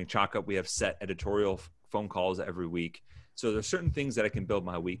for the Morning Chalk Up, we have set editorial phone calls every week. So there's certain things that I can build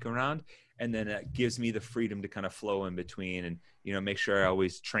my week around. And then it gives me the freedom to kind of flow in between and, make sure I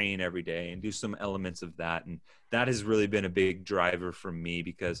always train every day and do some elements of that. And that has really been a big driver for me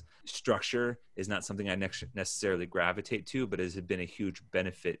because structure is not something I necessarily gravitate to, but has been a huge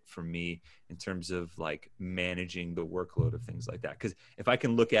benefit for me in terms of like managing the workload of things like that. Because if I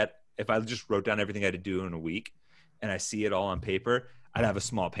just wrote down everything I had to do in a week and I see it all on paper, I'd have a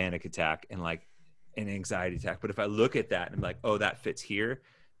small panic attack and like an anxiety attack. But if I look at that and I'm like, oh, that fits here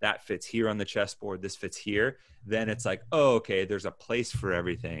on the chessboard, this fits here, then it's like, oh, okay, there's a place for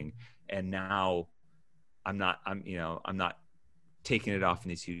everything. And now I'm not taking it off in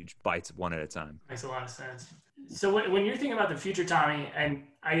these huge bites one at a time. Makes a lot of sense. So when you're thinking about the future, Tommy, and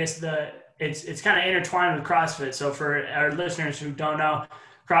I guess it's kind of intertwined with CrossFit. So for our listeners who don't know,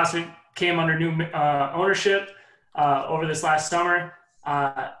 CrossFit came under new ownership over this last summer.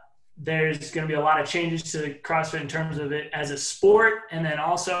 There's going to be a lot of changes to CrossFit in terms of it as a sport, and then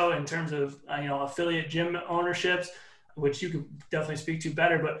also in terms of affiliate gym ownerships, which you could definitely speak to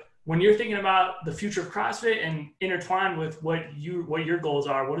better. But when you're thinking about the future of CrossFit and intertwined with what your goals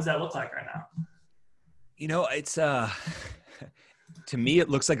are, what does that look like right now? It's to me, it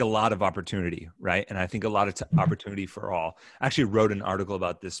looks like a lot of opportunity, right? And I think a lot of opportunity for all. I actually wrote an article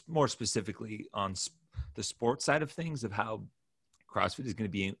about this more specifically on the sports side of things, of how CrossFit is going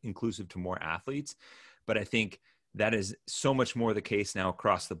to be inclusive to more athletes. But I think that is so much more the case now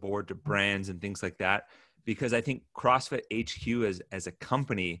across the board to brands and things like that, because I think CrossFit HQ as a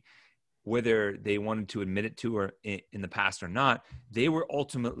company, whether they wanted to admit it to or in the past or not, they were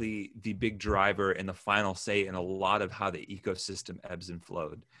ultimately the big driver and the final say in a lot of how the ecosystem ebbs and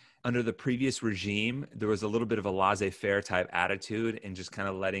flowed. Under the previous regime, there was a little bit of a laissez-faire type attitude and just kind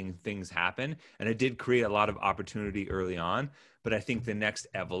of letting things happen. And it did create a lot of opportunity early on. But I think the next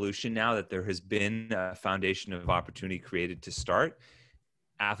evolution, now that there has been a foundation of opportunity created to start,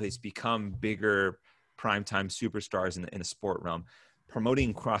 athletes become bigger primetime superstars in the sport realm.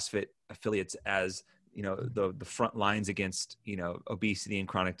 Promoting CrossFit affiliates as, the front lines against, obesity and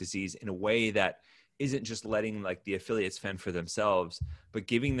chronic disease in a way that isn't just letting like the affiliates fend for themselves, but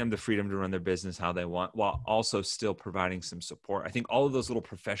giving them the freedom to run their business how they want, while also still providing some support. I think all of those little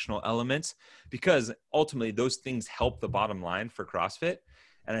professional elements, because ultimately those things help the bottom line for CrossFit.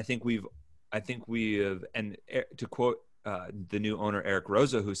 And I think we have, and to quote the new owner, Eric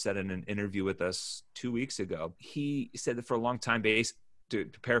Rosa, who said in an interview with us 2 weeks ago, he said that for a long time, to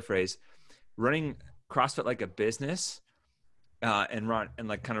paraphrase, running CrossFit like a business and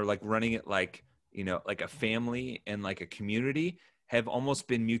running it like, like a family and like a community have almost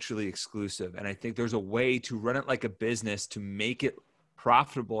been mutually exclusive. And I think there's a way to run it like a business to make it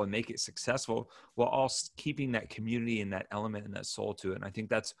profitable and make it successful while also keeping that community and that element and that soul to it. And I think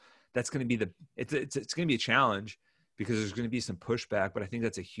that's going to be it's going to be a challenge because there's going to be some pushback, but I think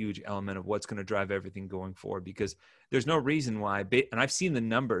that's a huge element of what's going to drive everything going forward, because there's no reason why, and I've seen the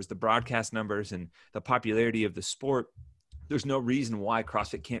numbers, the broadcast numbers and the popularity of the sport. There's no reason why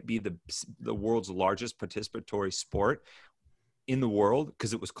CrossFit can't be the world's largest participatory sport in the world,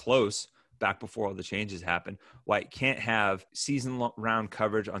 because it was close back before all the changes happened. Why it can't have season-round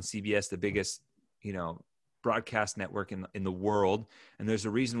coverage on CBS, the biggest, broadcast network in the world. And there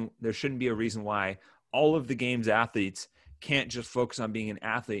shouldn't be a reason why all of the game's athletes can't just focus on being an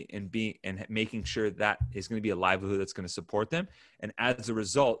athlete and making sure that is going to be a livelihood that's going to support them. And as a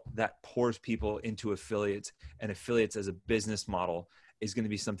result, that pours people into affiliates, and affiliates as a business model is going to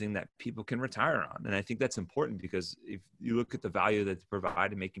be something that people can retire on. And I think that's important, because if you look at the value that they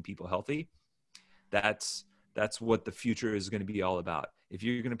provide in making people healthy, that's That's what the future is going to be all about. If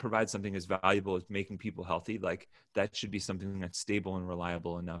you're going to provide something as valuable as making people healthy, like that should be something that's stable and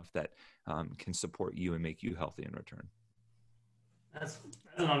reliable enough that can support you and make you healthy in return. That's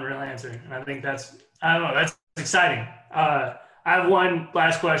an unreal answer. And I think that's exciting. I have one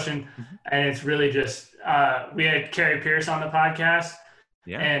last question, and it's really just, we had Carrie Pierce on the podcast,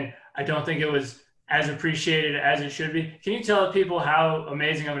 and I don't think it was as appreciated as it should be. Can you tell people how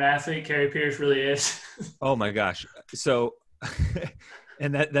amazing of an athlete Carrie Pierce really is? Oh my gosh. So,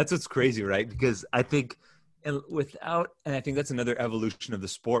 and that's what's crazy, right? Because I think, and I think that's another evolution of the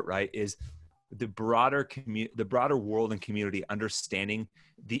sport, right? Is the broader world and community understanding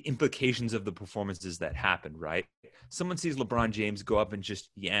the implications of the performances that happened, right? Someone sees LeBron James go up and just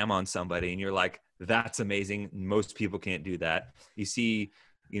yam on somebody, and you're like, that's amazing. Most people can't do that. You see,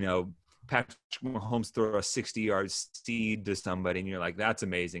 Patrick Mahomes throw a 60-yard seed to somebody, and you're like, that's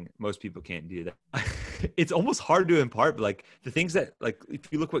amazing. Most people can't do that. It's almost hard to impart, but like the things that, like,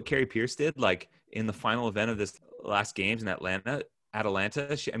 if you look what Carrie Pierce did, like in the final event of this last games in Atlanta,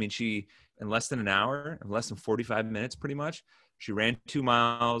 she in less than an hour, in less than 45 minutes, pretty much, she ran 2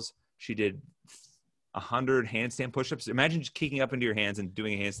 miles. She did 100 handstand push-ups. Imagine just kicking up into your hands and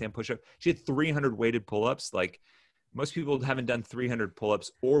doing a handstand push-up. She had 300 weighted pull-ups. Like, most people haven't done 300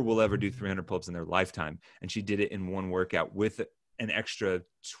 pull-ups or will ever do 300 pull-ups in their lifetime. And she did it in one workout with an extra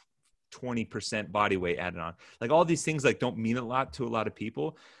 20% body weight added on. Like, all these things like don't mean a lot to a lot of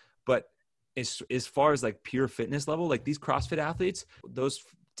people, but as far as like pure fitness level, like these CrossFit athletes, those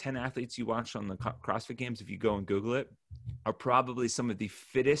 10 athletes you watch on the CrossFit Games, if you go and Google it, are probably some of the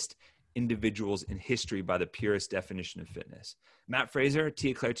fittest individuals in history by the purest definition of fitness. Matt Fraser,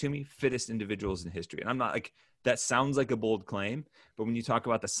 Tia-Clair Toomey, fittest individuals in history. And I'm not like, that sounds like a bold claim, but when you talk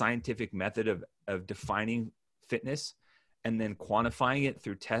about the scientific method of defining fitness and then quantifying it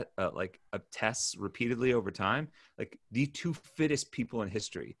through tests repeatedly over time, like the 2 fittest people in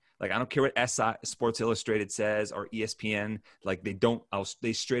history. Like, I don't care what SI, Sports Illustrated says, or ESPN, like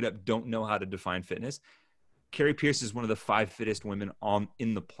they straight up don't know how to define fitness. Carrie Pierce is one of the 5 fittest women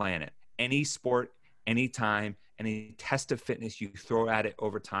in the planet. Any sport, anytime, any test of fitness you throw at it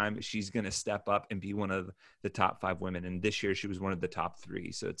over time, she's going to step up and be one of the top 5 women. And this year she was one of the top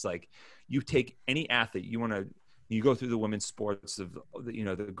 3. So it's like, you take any athlete, you go through the women's sports of,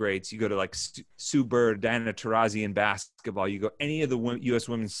 the greats. You go to like Sue Bird, Diana Taurasi in basketball. You go any of the U.S.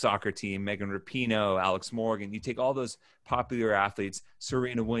 women's soccer team, Megan Rapinoe, Alex Morgan. You take all those popular athletes,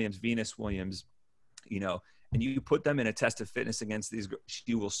 Serena Williams, Venus Williams, and you put them in a test of fitness against these,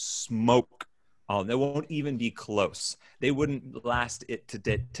 she will smoke. They won't even be close. They wouldn't last it to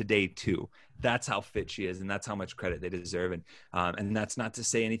day 2. That's how fit she is, and that's how much credit they deserve. And that's not to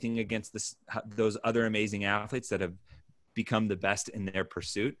say anything against those other amazing athletes that have become the best in their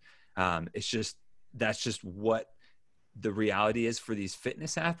pursuit. That's just what the reality is for these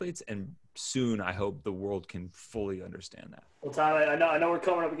fitness athletes. And soon, I hope the world can fully understand that. Well, Tom, I know we're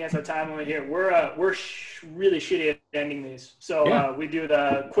coming up against our time limit here. We're really shitty at ending these, so we do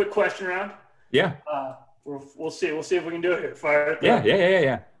the quick question round. Yeah. We'll see. We'll see if we can do it here. Fire.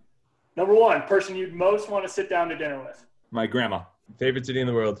 Yeah. Number 1, person you'd most want to sit down to dinner with. My grandma. Favorite city in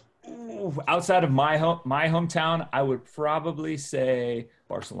the world? Ooh, outside of my hometown, I would probably say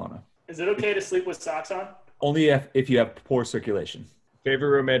Barcelona. Is it okay to sleep with socks on? Only if you have poor circulation.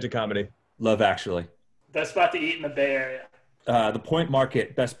 Favorite romantic comedy? Love Actually. Best spot to eat in the Bay Area? The Point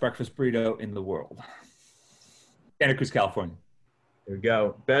Market, best breakfast burrito in the world. Santa Cruz, California. There we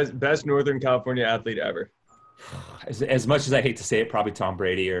go. Best Northern California athlete ever. As much as I hate to say it, probably Tom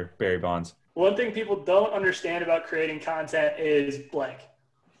Brady or Barry Bonds. One thing people don't understand about creating content is blank.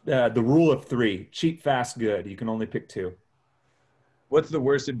 The rule of 3, cheap, fast, good. You can only pick 2. What's the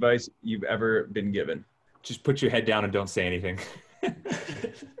worst advice you've ever been given? Just put your head down and don't say anything.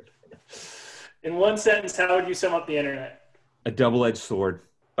 In one sentence, how would you sum up the internet? A double-edged sword.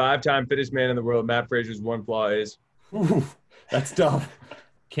 5-time fittest man in the world. Matt Fraser's one flaw is? Ooh, that's tough.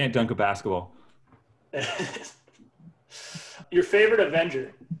 Can't dunk a basketball. Your favorite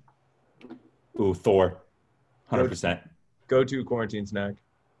Avenger? Ooh, Thor. 100%. Go-to quarantine snack?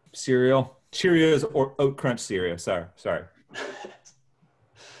 Cereal. Cheerios or Oat Crunch cereal. Sorry.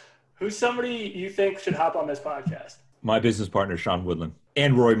 Who's somebody you think should hop on this podcast? My business partner, Sean Woodland.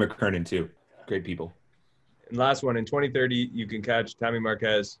 And Roy McKernan, too. Great people. And last one, in 2030, you can catch Tommy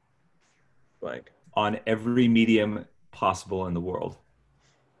Marquez blank. On every medium possible in the world.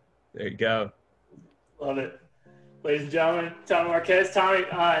 There you go. Love it. Ladies and gentlemen, Tommy Marquez. Tommy,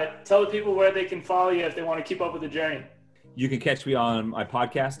 tell the people where they can follow you if they want to keep up with the journey. You can catch me on my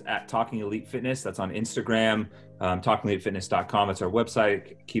podcast at Talking Elite Fitness. That's on Instagram, talkingelitefitness.com. It's our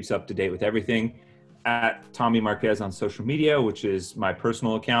website. It keeps up to date with everything. at Tommy Marquez on social media, which is my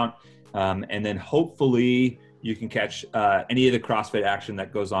personal account. And then hopefully you can catch any of the CrossFit action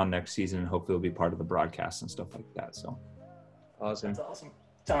that goes on next season, and hopefully it'll be part of the broadcast and stuff like that. So awesome. That's awesome.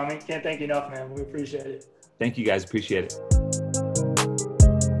 Tommy, can't thank you enough, man. We appreciate it. Thank you guys. Appreciate it.